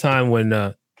around the time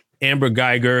when Amber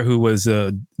Geiger, who was,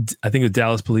 I think, a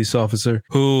Dallas police officer,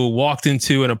 who walked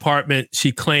into an apartment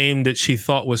she claimed that she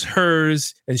thought was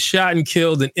hers and shot and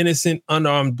killed an innocent,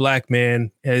 unarmed black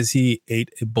man as he ate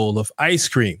a bowl of ice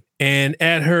cream. And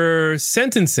at her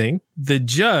sentencing, the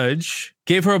judge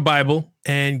gave her a Bible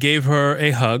and gave her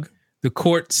a hug. The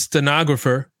court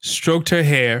stenographer stroked her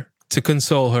hair to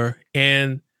console her,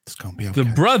 and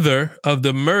the brother of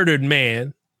the murdered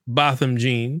man, Botham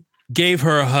Jean, gave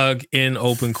her a hug in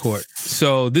open court.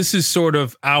 So this is sort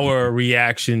of our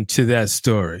reaction to that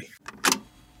story.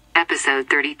 Episode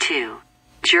 32.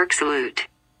 Jerk Salute.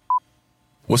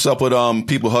 What's up with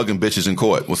people hugging bitches in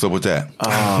court? What's up with that?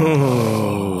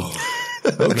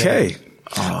 Okay.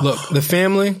 Look, the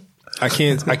family, I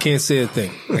can't say a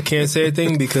thing. I can't say a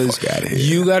thing because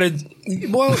you gotta,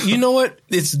 well, you know what?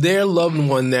 It's their loved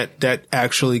one that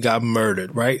actually got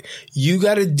murdered, right? You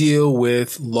gotta deal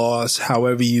with loss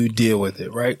however you deal with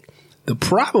it, right? The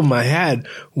problem I had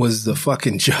was the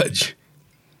fucking judge.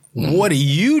 What are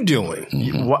you doing?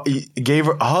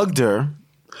 Hugged her.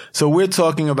 So we're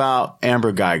talking about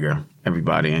Amber Geiger,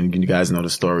 everybody, and you guys know the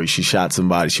story. She shot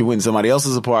somebody. She went in somebody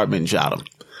else's apartment and shot him.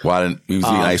 Why didn't he was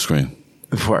eating ice cream?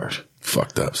 Word.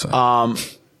 Fucked up, son.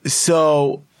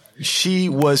 So she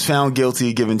was found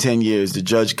guilty, given 10 years. The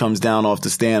judge comes down off the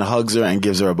stand, hugs her, and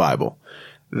gives her a Bible.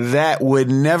 That would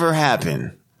never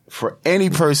happen for any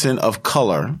person of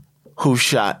color who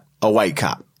shot a white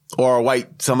cop or a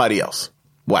white somebody else.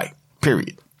 White,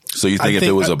 period. So you think if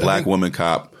there was a black woman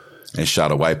cop and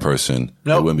shot a white person,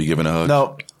 they wouldn't be giving a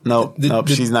hug? No,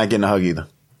 she's not getting a hug either.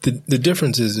 The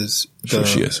difference is Sure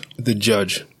she is. the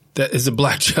judge. That is a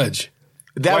black judge.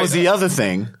 That was the other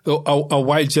thing. A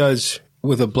white judge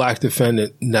with a black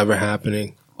defendant, never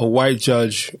happening. A white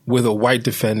judge with a white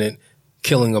defendant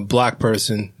killing a black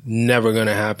person, never going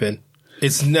to happen.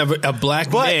 It's never a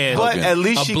black man. But at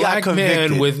least she got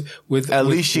convicted. At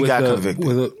least she got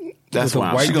convicted. That's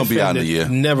why she's gonna be out in a year.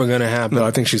 Never gonna happen. No,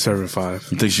 I think she's serving 5.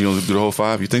 You think she's gonna do the whole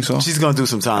 5? You think so? She's gonna do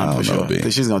some time for sure.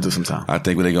 B. She's gonna do some time. I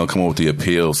think when they're gonna come up with the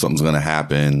appeal, something's gonna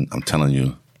happen. I'm telling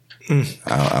you.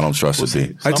 I don't trust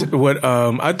it, B. What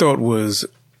I thought was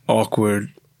awkward,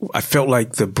 I felt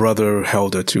like the brother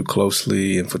held her too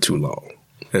closely and for too long.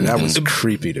 And that was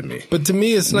creepy to me. But to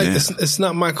me, it's like, it's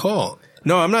not my call.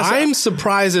 No, I'm not. I'm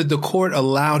surprised that the court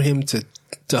allowed him to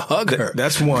hug her.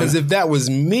 That's one. Because if that was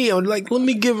me, I would like, let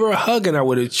me give her a hug, and I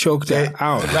would have choked her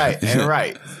out. Right, and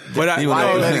right. But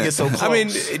why let it get so close? I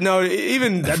mean, no,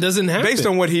 even that doesn't happen. Based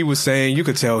on what he was saying, you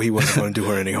could tell he wasn't going to do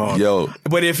her any harm. Yo.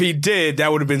 But if he did,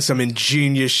 that would have been some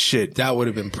ingenious shit. That would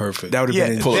have been perfect. That would have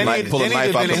been pull a knife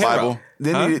out the Bible.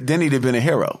 Then he'd have been a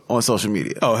hero on social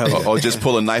media. Oh, hell yeah. Or just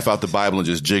pull a knife out the Bible and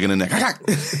just jig in the neck. That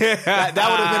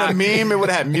would have been a meme. It would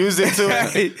have had music to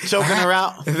it, choking her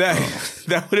out.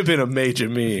 That would have been a major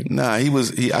meme. Nah, I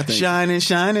think shining.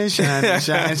 She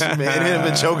made him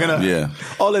been choking her. Yeah.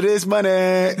 All of this money.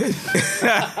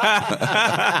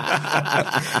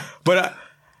 But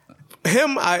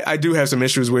Him, I do have some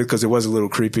issues with because it was a little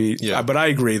creepy. Yeah. But I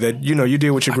agree that, you know, you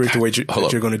deal with your grief the way that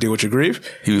you're going to deal with your grief.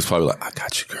 He was probably like, I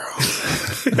got you, girl.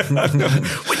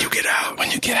 When you get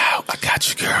out, I got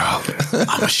you, girl.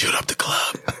 I'm gonna shoot up the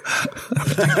club. I've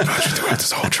been thinking about you throughout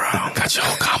this whole trial. Got your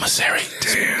whole commissary.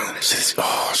 Damn.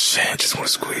 Oh shit. I just want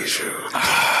to squeeze you.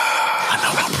 I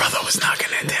know my brother was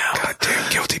knocking it down. Goddamn,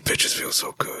 guilty bitches feel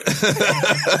so good.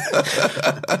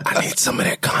 I need some of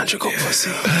that conjugal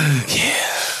pussy. Yeah.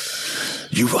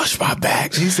 You wash my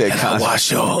back, and I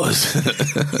wash yours.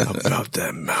 About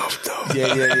that mouth, though.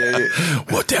 Yeah.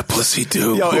 What that pussy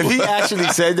do? Yo, if he actually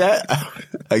said that,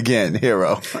 again,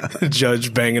 hero.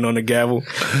 Judge banging on the gavel.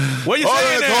 What you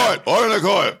saying there? Order in the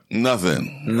court.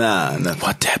 Nothing. Nah.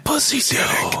 What that pussy do? You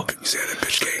said that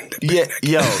bitch game.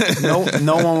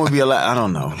 No one would be allowed. I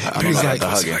don't know. He's like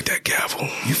that gavel.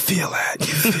 You feel that?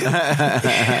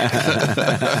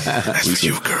 That's for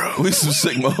you, girl. We some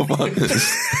sick motherfuckers.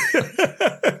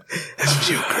 That's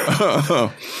for you,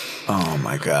 girl. Oh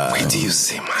my God. Wait till you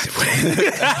see my way.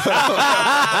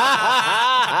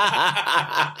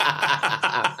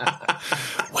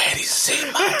 Where do you see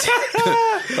my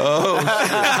Oh, shit.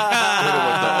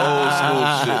 The old school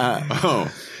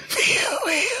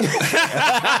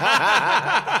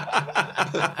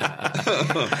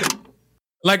shit.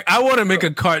 Like, I want to make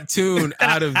a cartoon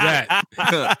out of that.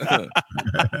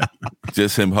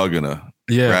 Just him hugging her,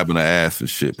 grabbing her ass and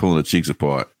shit, pulling her cheeks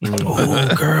apart.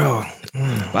 Oh, girl.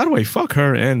 By the way, fuck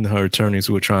her and her attorneys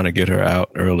who were trying to get her out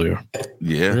earlier.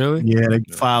 Yeah. Really? Yeah, they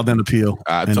filed an appeal.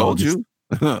 I told you.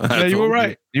 Yeah, you were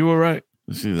right. You were right.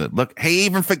 She said, look, he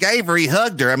even forgave her. He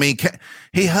hugged her. I mean,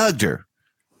 he hugged her.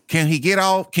 Can he get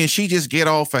off? Can she just get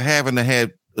off for having to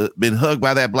have been hugged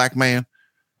by that black man?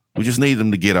 We just need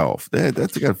them to get off.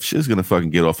 She's gonna fucking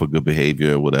get off for good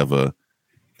behavior or whatever.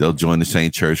 They'll join the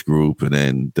same church group and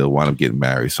then they'll wind up getting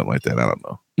married, something like that. I don't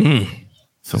know.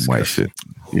 Some white shit.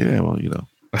 Yeah, well, you know.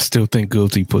 I still think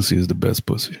guilty pussy is the best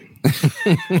pussy.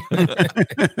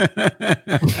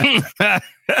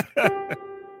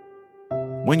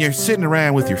 When you're sitting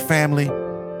around with your family,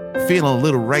 feeling a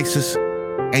little racist,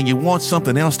 and you want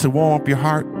something else to warm up your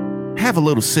heart, have a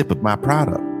little sip of my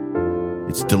product.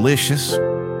 It's delicious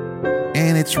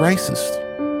and it's racist.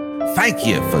 Thank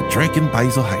you for drinking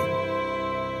Basil Hayden.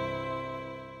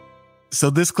 So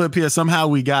this clip here, somehow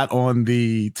we got on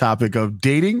the topic of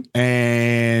dating,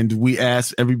 and we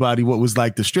asked everybody what was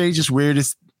like the strangest,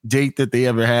 weirdest date that they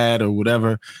ever had or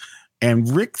whatever. And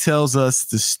Rick tells us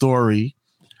the story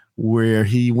where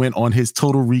he went on his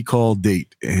Total Recall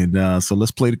date. And so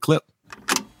let's play the clip.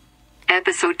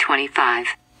 Episode 25,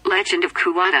 Legend of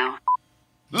Kuwato.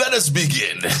 Let us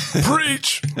begin.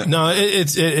 Preach. No,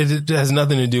 it has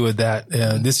nothing to do with that.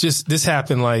 This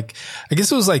happened like, I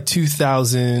guess it was like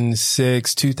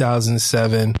 2006,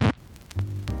 2007.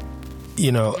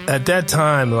 You know, at that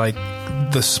time, like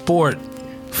the sport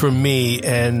for me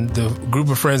and the group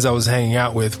of friends I was hanging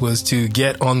out with was to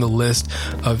get on the list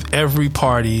of every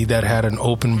party that had an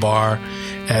open bar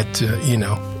at,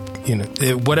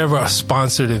 whatever a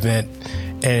sponsored event,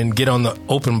 and get on the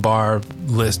open bar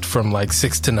list from like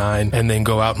 6 to 9 and then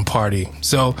go out and party.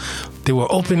 So they were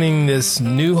opening this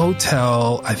new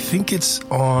hotel. I think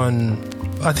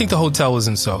the hotel was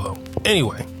in Soho.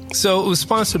 Anyway, so it was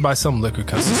sponsored by some liquor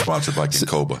company. Sponsored by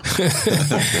Ginkgoba.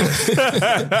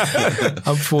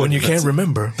 When you can't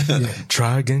remember,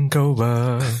 try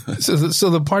Ginkgoba. So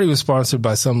the party was sponsored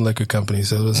by some liquor company.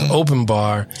 So it was an open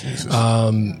bar.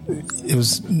 It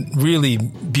was really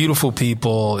beautiful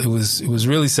people. It was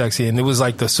really sexy, and it was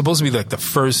like supposed to be like the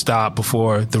first stop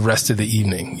before the rest of the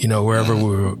evening. You know, wherever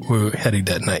we were heading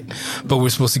that night. But we're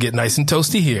supposed to get nice and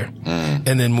toasty here, and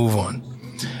then move on.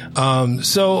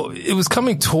 So it was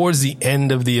coming towards the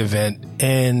end of the event,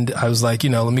 and I was like,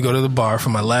 let me go to the bar for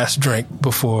my last drink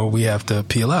before we have to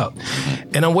peel out.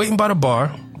 And I'm waiting by the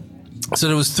bar. So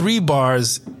there was 3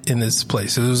 bars in this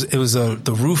place. It was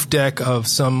the roof deck of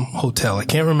some hotel. I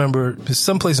can't remember. It was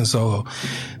someplace in Soho.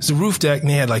 It's a roof deck, and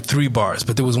they had like 3 bars.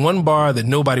 But there was one bar that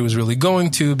nobody was really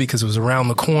going to because it was around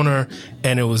the corner,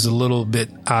 and it was a little bit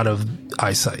out of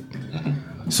eyesight.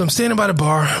 So I'm standing by the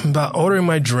bar, I'm about ordering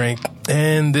my drink,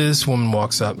 and this woman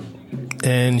walks up,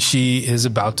 and she is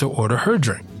about to order her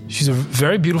drink. She's a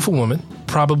very beautiful woman,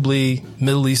 probably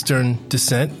Middle Eastern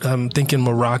descent. I'm thinking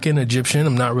Moroccan, Egyptian,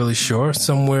 I'm not really sure.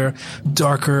 Somewhere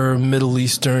darker Middle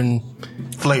Eastern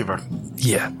flavor.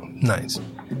 Yeah, nice.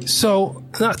 So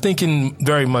not thinking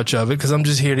very much of it because I'm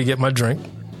just here to get my drink.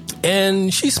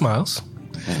 And she smiles,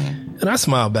 and I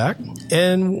smile back,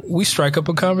 and we strike up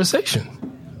a conversation.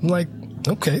 I'm like,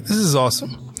 okay, this is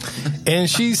awesome. And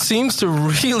she seems to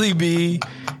really be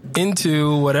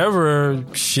into whatever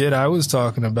shit I was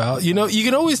talking about. You know, you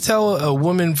can always tell a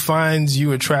woman finds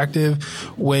you attractive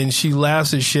when she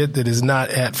laughs at shit that is not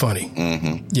at funny.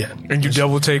 Mm-hmm. Yeah. And you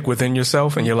double take within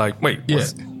yourself and you're like, wait, Yeah.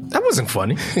 that wasn't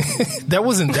funny. That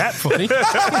wasn't that funny.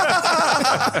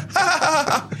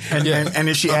 and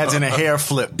if she adds in a hair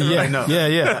flip, Yeah, I know.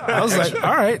 yeah. I was like,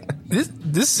 all right,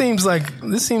 this seems like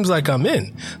I'm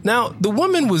in. Now the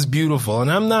woman was beautiful,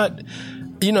 and I'm not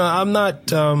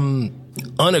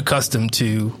unaccustomed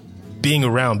to being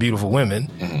around beautiful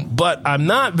women, but I'm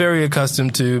not very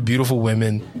accustomed to beautiful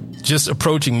women just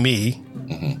approaching me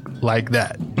like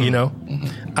that. You know,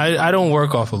 I don't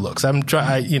work off of looks. I'm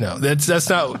try. That's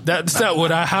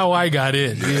not how I got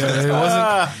in. You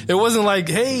know, it wasn't like,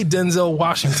 hey, Denzel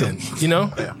Washington. You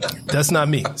know, that's not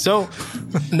me. So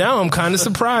now I'm kind of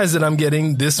surprised that I'm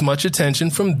getting this much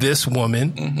attention from this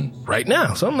woman right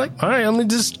now. So I'm like, all right, I'm gonna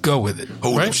just go with it.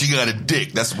 Hold up, she got a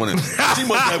dick. That's one of them. She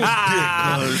must have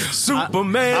a dick.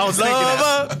 Superman. I was thinking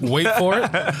that. Wait for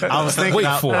it. I was waiting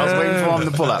for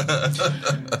him to pull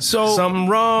out. So something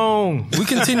wrong. We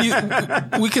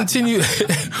continue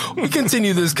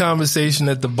this conversation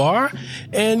at the bar,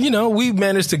 and we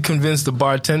managed to convince the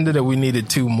bartender that we needed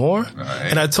 2 more. Right.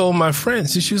 And I told my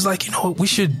friends, and she was like, we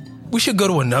should go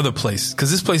to another place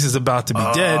because this place is about to be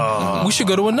dead. We should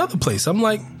go to another place. I'm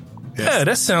like, yeah,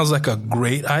 that sounds like a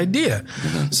great idea.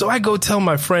 So I go tell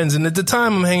my friends, and at the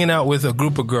time I'm hanging out with a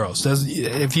group of girls.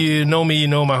 If you know me, you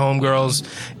know my homegirls,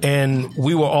 and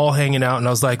we were all hanging out, and I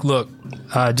was like, look,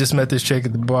 I just met this chick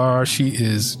at the bar.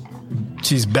 She's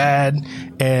bad,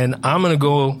 and I'm going to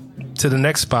go to the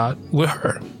next spot with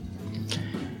her.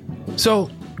 So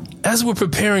as we're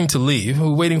preparing to leave,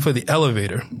 we're waiting for the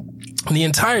elevator. And the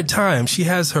entire time, she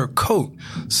has her coat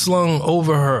slung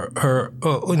over her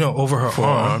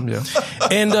arm,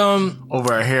 and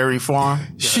over her hairy forearm.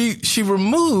 She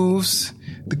removes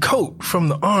the coat from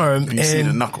the arm, and you see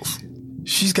the knuckles.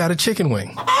 She's got a chicken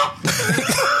wing.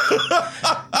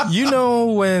 You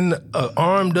know when an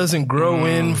arm doesn't grow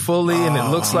in fully and it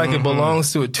looks like it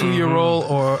belongs to a 2-year-old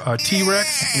or a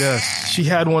T-Rex? Yes. She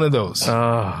had one of those.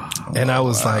 And I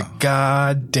was like,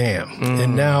 God damn.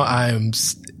 And now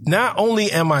not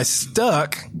only am I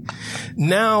stuck,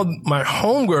 now my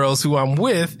homegirls who I'm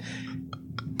with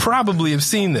probably have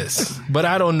seen this, but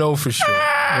I don't know for sure,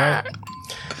 right?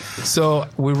 So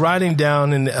we're riding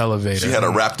down in the elevator. She had a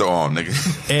raptor on,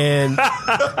 nigga. And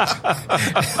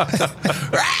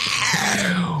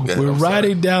we're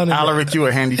riding down. Alaric, you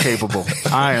are handy capable.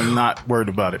 I am not worried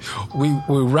about it. We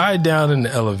ride down in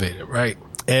the elevator, right?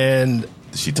 And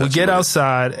we get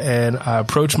outside, and I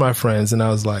approach my friends, and I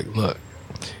was like, look,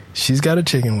 she's got a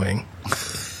chicken wing.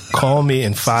 Call me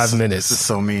in 5 minutes. This is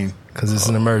so mean. Because it's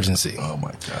an emergency. Oh,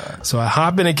 my God. So I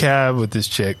hop in a cab with this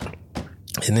chick,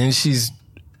 and then she's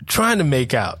trying to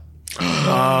make out.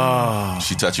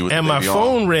 She touched you with and the my baby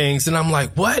phone arm. rings, and I'm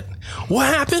like, what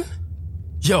happened?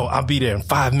 Yo, I'll be there in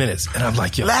 5 minutes. And I'm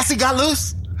like, yo, Lassie got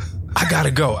loose. I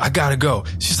gotta go.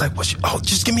 She's like,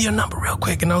 just give me your number real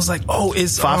quick. And I was like,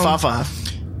 it's 555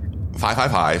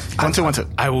 555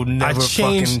 1212. I will never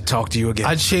fucking talk to you again.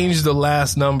 I changed the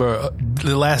last number,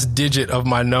 the last digit of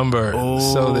my number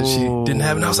so that she didn't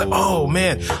have it. And I was like, oh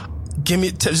man,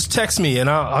 just text me and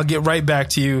I'll get right back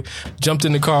to you. Jumped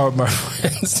in the car with my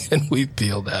friends and we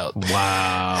peeled out.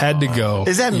 Wow. Had to go.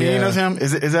 Is that mean of him?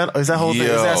 Is that whole thing?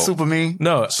 Is that super mean?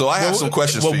 No. So I have some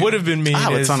questions for What you. would have been mean is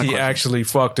he questions. actually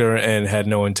fucked her and had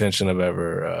no intention of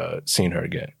ever seeing her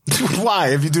again.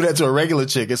 Why? If you do that to a regular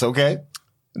chick, it's okay.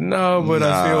 No, but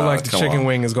I feel like the come chicken on.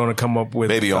 wing is going to come up with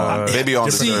Baby on different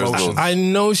deserves emotions. those. I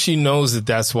know she knows that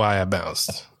that's why I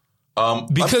bounced.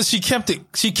 Because she kept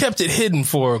it hidden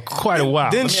for quite a while.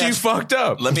 Then she fucked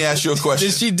up. Let me ask you a question.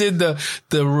 Then she did the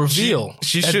reveal at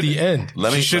the end.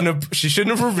 She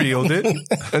shouldn't have revealed it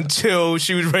until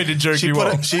she was ready to jerk you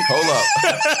off.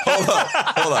 Hold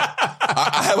up.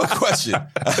 I have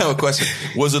a question.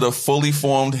 Was it a fully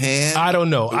formed hand? I don't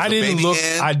know. I didn't look.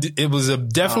 It was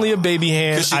definitely a baby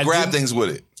hand. Because she grabbed things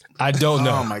with it. I don't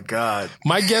know. Oh my God.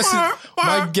 My guess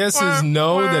is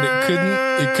no, that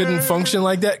it couldn't function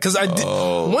like that. Because I did.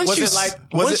 Was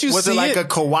it like a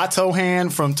Kawato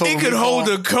hand from Total He could hold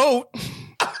a coat.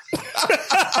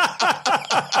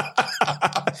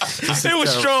 It was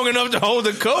strong enough to hold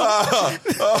a coat.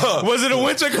 Was it a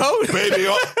winter coat? Baby,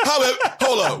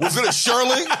 hold up. Was it a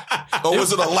shearling or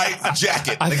was it a light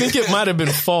jacket? I think it might have been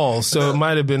fall, so it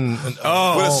might have been with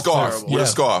a scarf. With a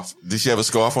scarf. Did she have a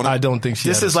scarf on it? I don't think she.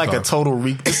 This had is like a total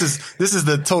this is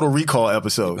the Total Recall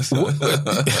episode.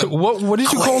 What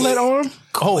did you call that arm?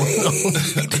 Oh,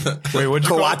 wait, what'd you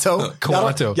Kawato.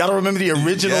 Kawato. Y'all don't remember the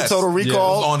original Yes. Total Yeah, it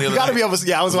Recall? was on the You other gotta night. be able to.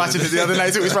 Yeah, I was watching it the other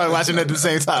night too. We was probably watching it at the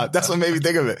same time. That's what made me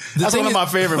think of it. That's one of my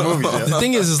favorite movies. The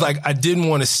thing is like I didn't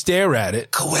want to stare at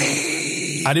it.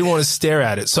 I didn't want to stare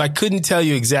at it, so I couldn't tell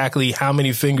you exactly how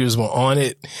many fingers were on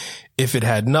it. If it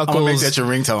had knuckles, I'm gonna make that your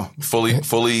ringtone. Fully,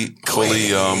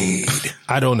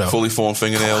 I don't know. fully formed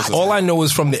fingernails. All I know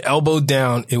is from the elbow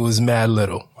down, it was mad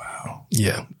little. Wow.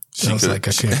 Yeah. I was like,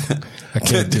 I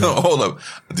can't do it. Hold up.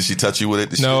 Did she touch you with it?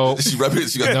 Did No. Did she rub it?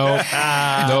 She got,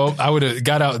 No, I would have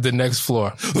got out the next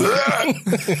floor. See,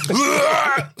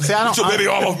 I don't. Get your baby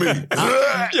off me.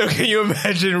 Yo, can you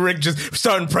imagine Rick just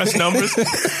starting to press numbers?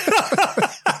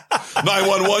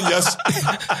 911, yes.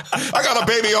 I got a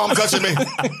baby arm touching me.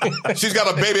 She's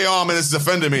got a baby arm and it's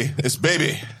offending me. It's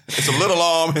baby. It's a little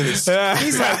arm and it's.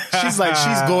 She's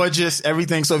gorgeous,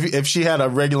 everything. So if she had a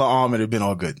regular arm, it'd have been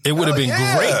all good. It would have been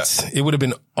great. It would have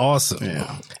been awesome.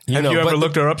 Yeah. Have you ever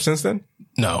looked her up since then?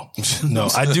 No.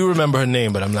 I do remember her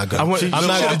name, but I'm not going to.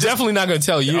 I'm definitely not going to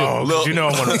tell you. Oh, Little- you know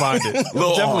I want to find it.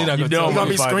 Definitely not going to tell You're you. gonna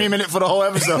be screaming it for the whole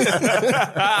episode.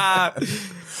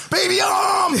 Baby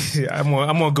arm. Yeah, I'm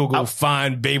gonna Google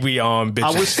find baby arm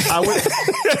bitches.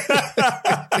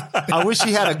 I wish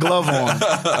he had a glove on.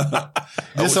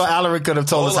 Just so Alaric could have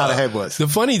told us how the head was. The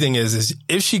funny thing is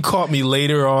if she caught me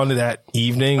later on that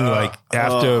evening, like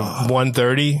after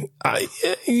 1:30,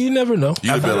 you never know.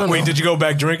 Wait, did you go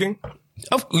back drinking?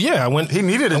 Yeah, I went. He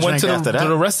needed a drink after that. To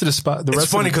the rest of the spot. It's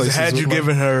funny because had you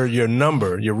given her your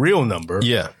number, your real number,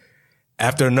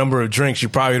 after a number of drinks, you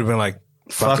probably would have been like,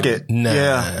 Fuck it. Nah.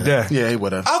 Yeah, he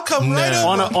would have. I'll come right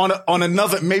on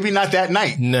another, maybe not that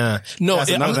night. Nah. No,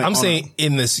 That's another thing. I'm saying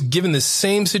given the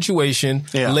same situation,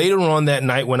 later on that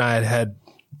night when I had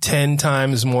 10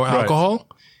 times more alcohol,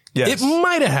 it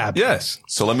might have happened. Yes.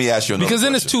 So let me ask you another Because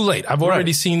then it's too late. I've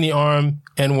already seen the arm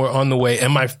and we're on the way.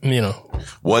 And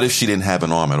what if she didn't have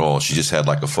an arm at all? She just had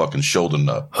like a fucking shoulder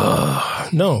nut.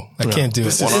 No, I can't do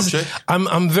it. One-arm chick?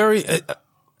 I'm very,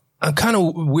 I'm kind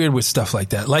of weird with stuff like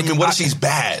that. Like, what if she's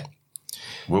bad?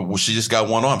 Well, she just got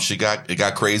one arm. It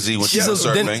got crazy when she got a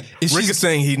certain thing. Rick is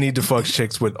saying he need to fuck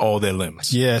chicks with all their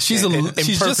limbs. Yeah, she's a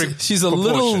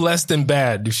little less than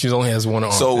bad if she only has one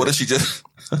arm. So what if she just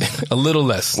a little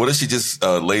less? What if she just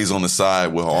lays on the side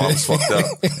with her arms fucked up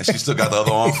and she still got the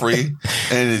other arm free,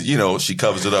 and she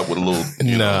covers it up with a little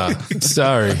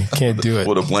sorry, can't do it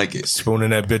with a blanket, spooning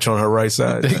that bitch on her right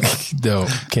side. No,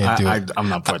 can't do it. I'm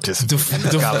not participating in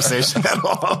this conversation at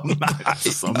all. I'm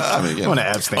going to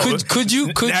abstain. Could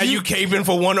you? Now you caping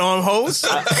for one arm hoes?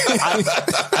 I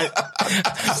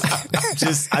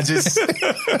just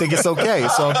think it's okay.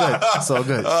 It's all good. It's all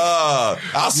good.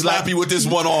 I'll slap you with this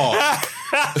one arm.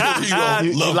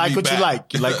 You like what you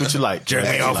like. You like what you like. Jerk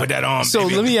me off with that arm. So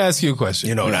let me ask you a question.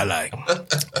 You know what I like.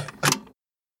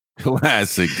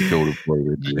 Classic Dakota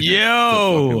flavor.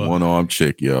 Yo, one arm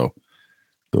chick, yo.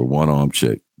 The one arm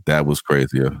chick. That was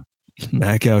crazy. Yo.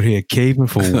 Mac out here caping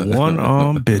for one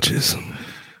arm bitches.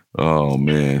 Oh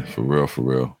man, for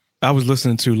real. I was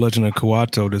listening to Legend of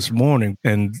Kawato this morning,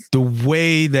 and the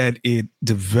way that it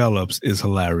develops is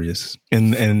hilarious,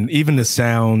 and even the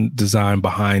sound design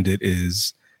behind it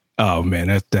is, oh man,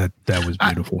 that was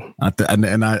beautiful.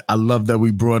 I love that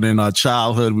we brought in our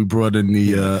childhood. We brought in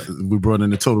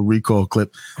the Total Recall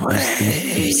clip.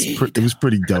 It was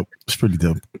pretty dope. It was pretty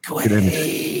dope. Good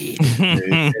energy.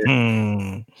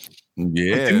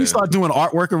 Yeah. Did we start doing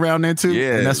artwork around there too?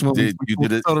 Yeah. And that's when you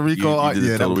did it. Total Recall art.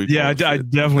 Yeah, I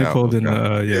definitely pulled in.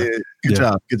 Good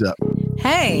job.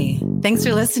 Hey, thanks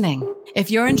for listening.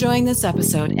 If you're enjoying this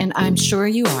episode, and I'm sure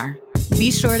you are,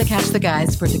 be sure to catch the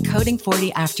guys for Decoding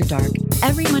 40 After Dark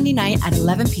every Monday night at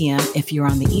 11 p.m. if you're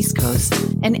on the East Coast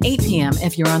and 8 p.m.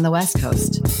 if you're on the West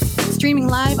Coast. Streaming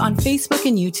live on Facebook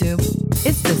and YouTube.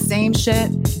 It's the same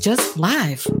shit, just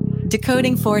live.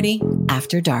 Decoding 40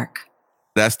 After Dark.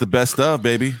 That's the best of,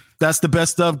 baby. That's the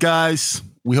best of, guys.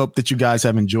 We hope that you guys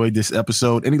have enjoyed this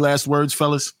episode. Any last words,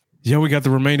 fellas? Yeah, we got the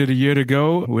remainder of the year to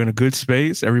go. We're in a good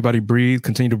space. Everybody breathe.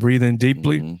 Continue to breathe in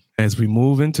deeply as we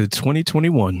move into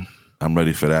 2021. I'm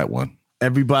ready for that one.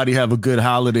 Everybody have a good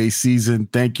holiday season.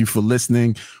 Thank you for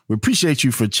listening. We appreciate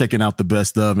you for checking out the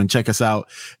best of, and check us out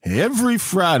every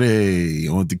Friday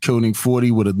on Decoding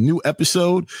 40 with a new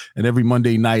episode, and every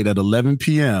Monday night at 11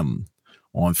 p.m.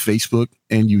 on Facebook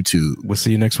and YouTube. We'll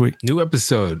see you next week. New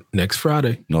episode next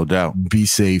Friday. No doubt. Be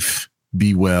safe.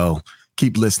 Be well.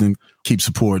 Keep listening. Keep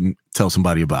supporting. Tell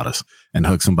somebody about us and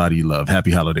hug somebody you love. Happy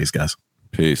holidays, guys.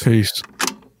 Peace. Peace.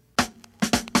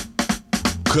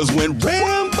 Cause when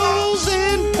Rambo's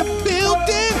in the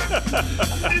building,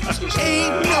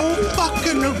 ain't no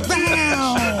fucking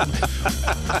around.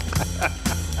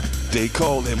 They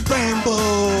call him Rambo.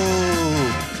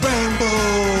 Rambo.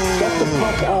 Shut the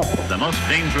fuck up. The most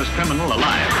dangerous criminal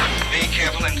alive. Be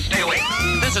careful and stay away.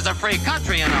 This is a free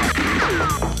country, you know.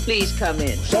 Please come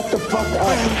in. Shut the fuck up.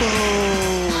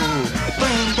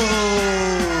 Rambo.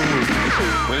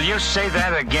 Will you say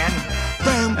that again?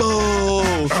 Rambo.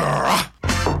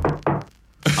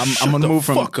 I'm gonna move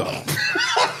from. Fuck up.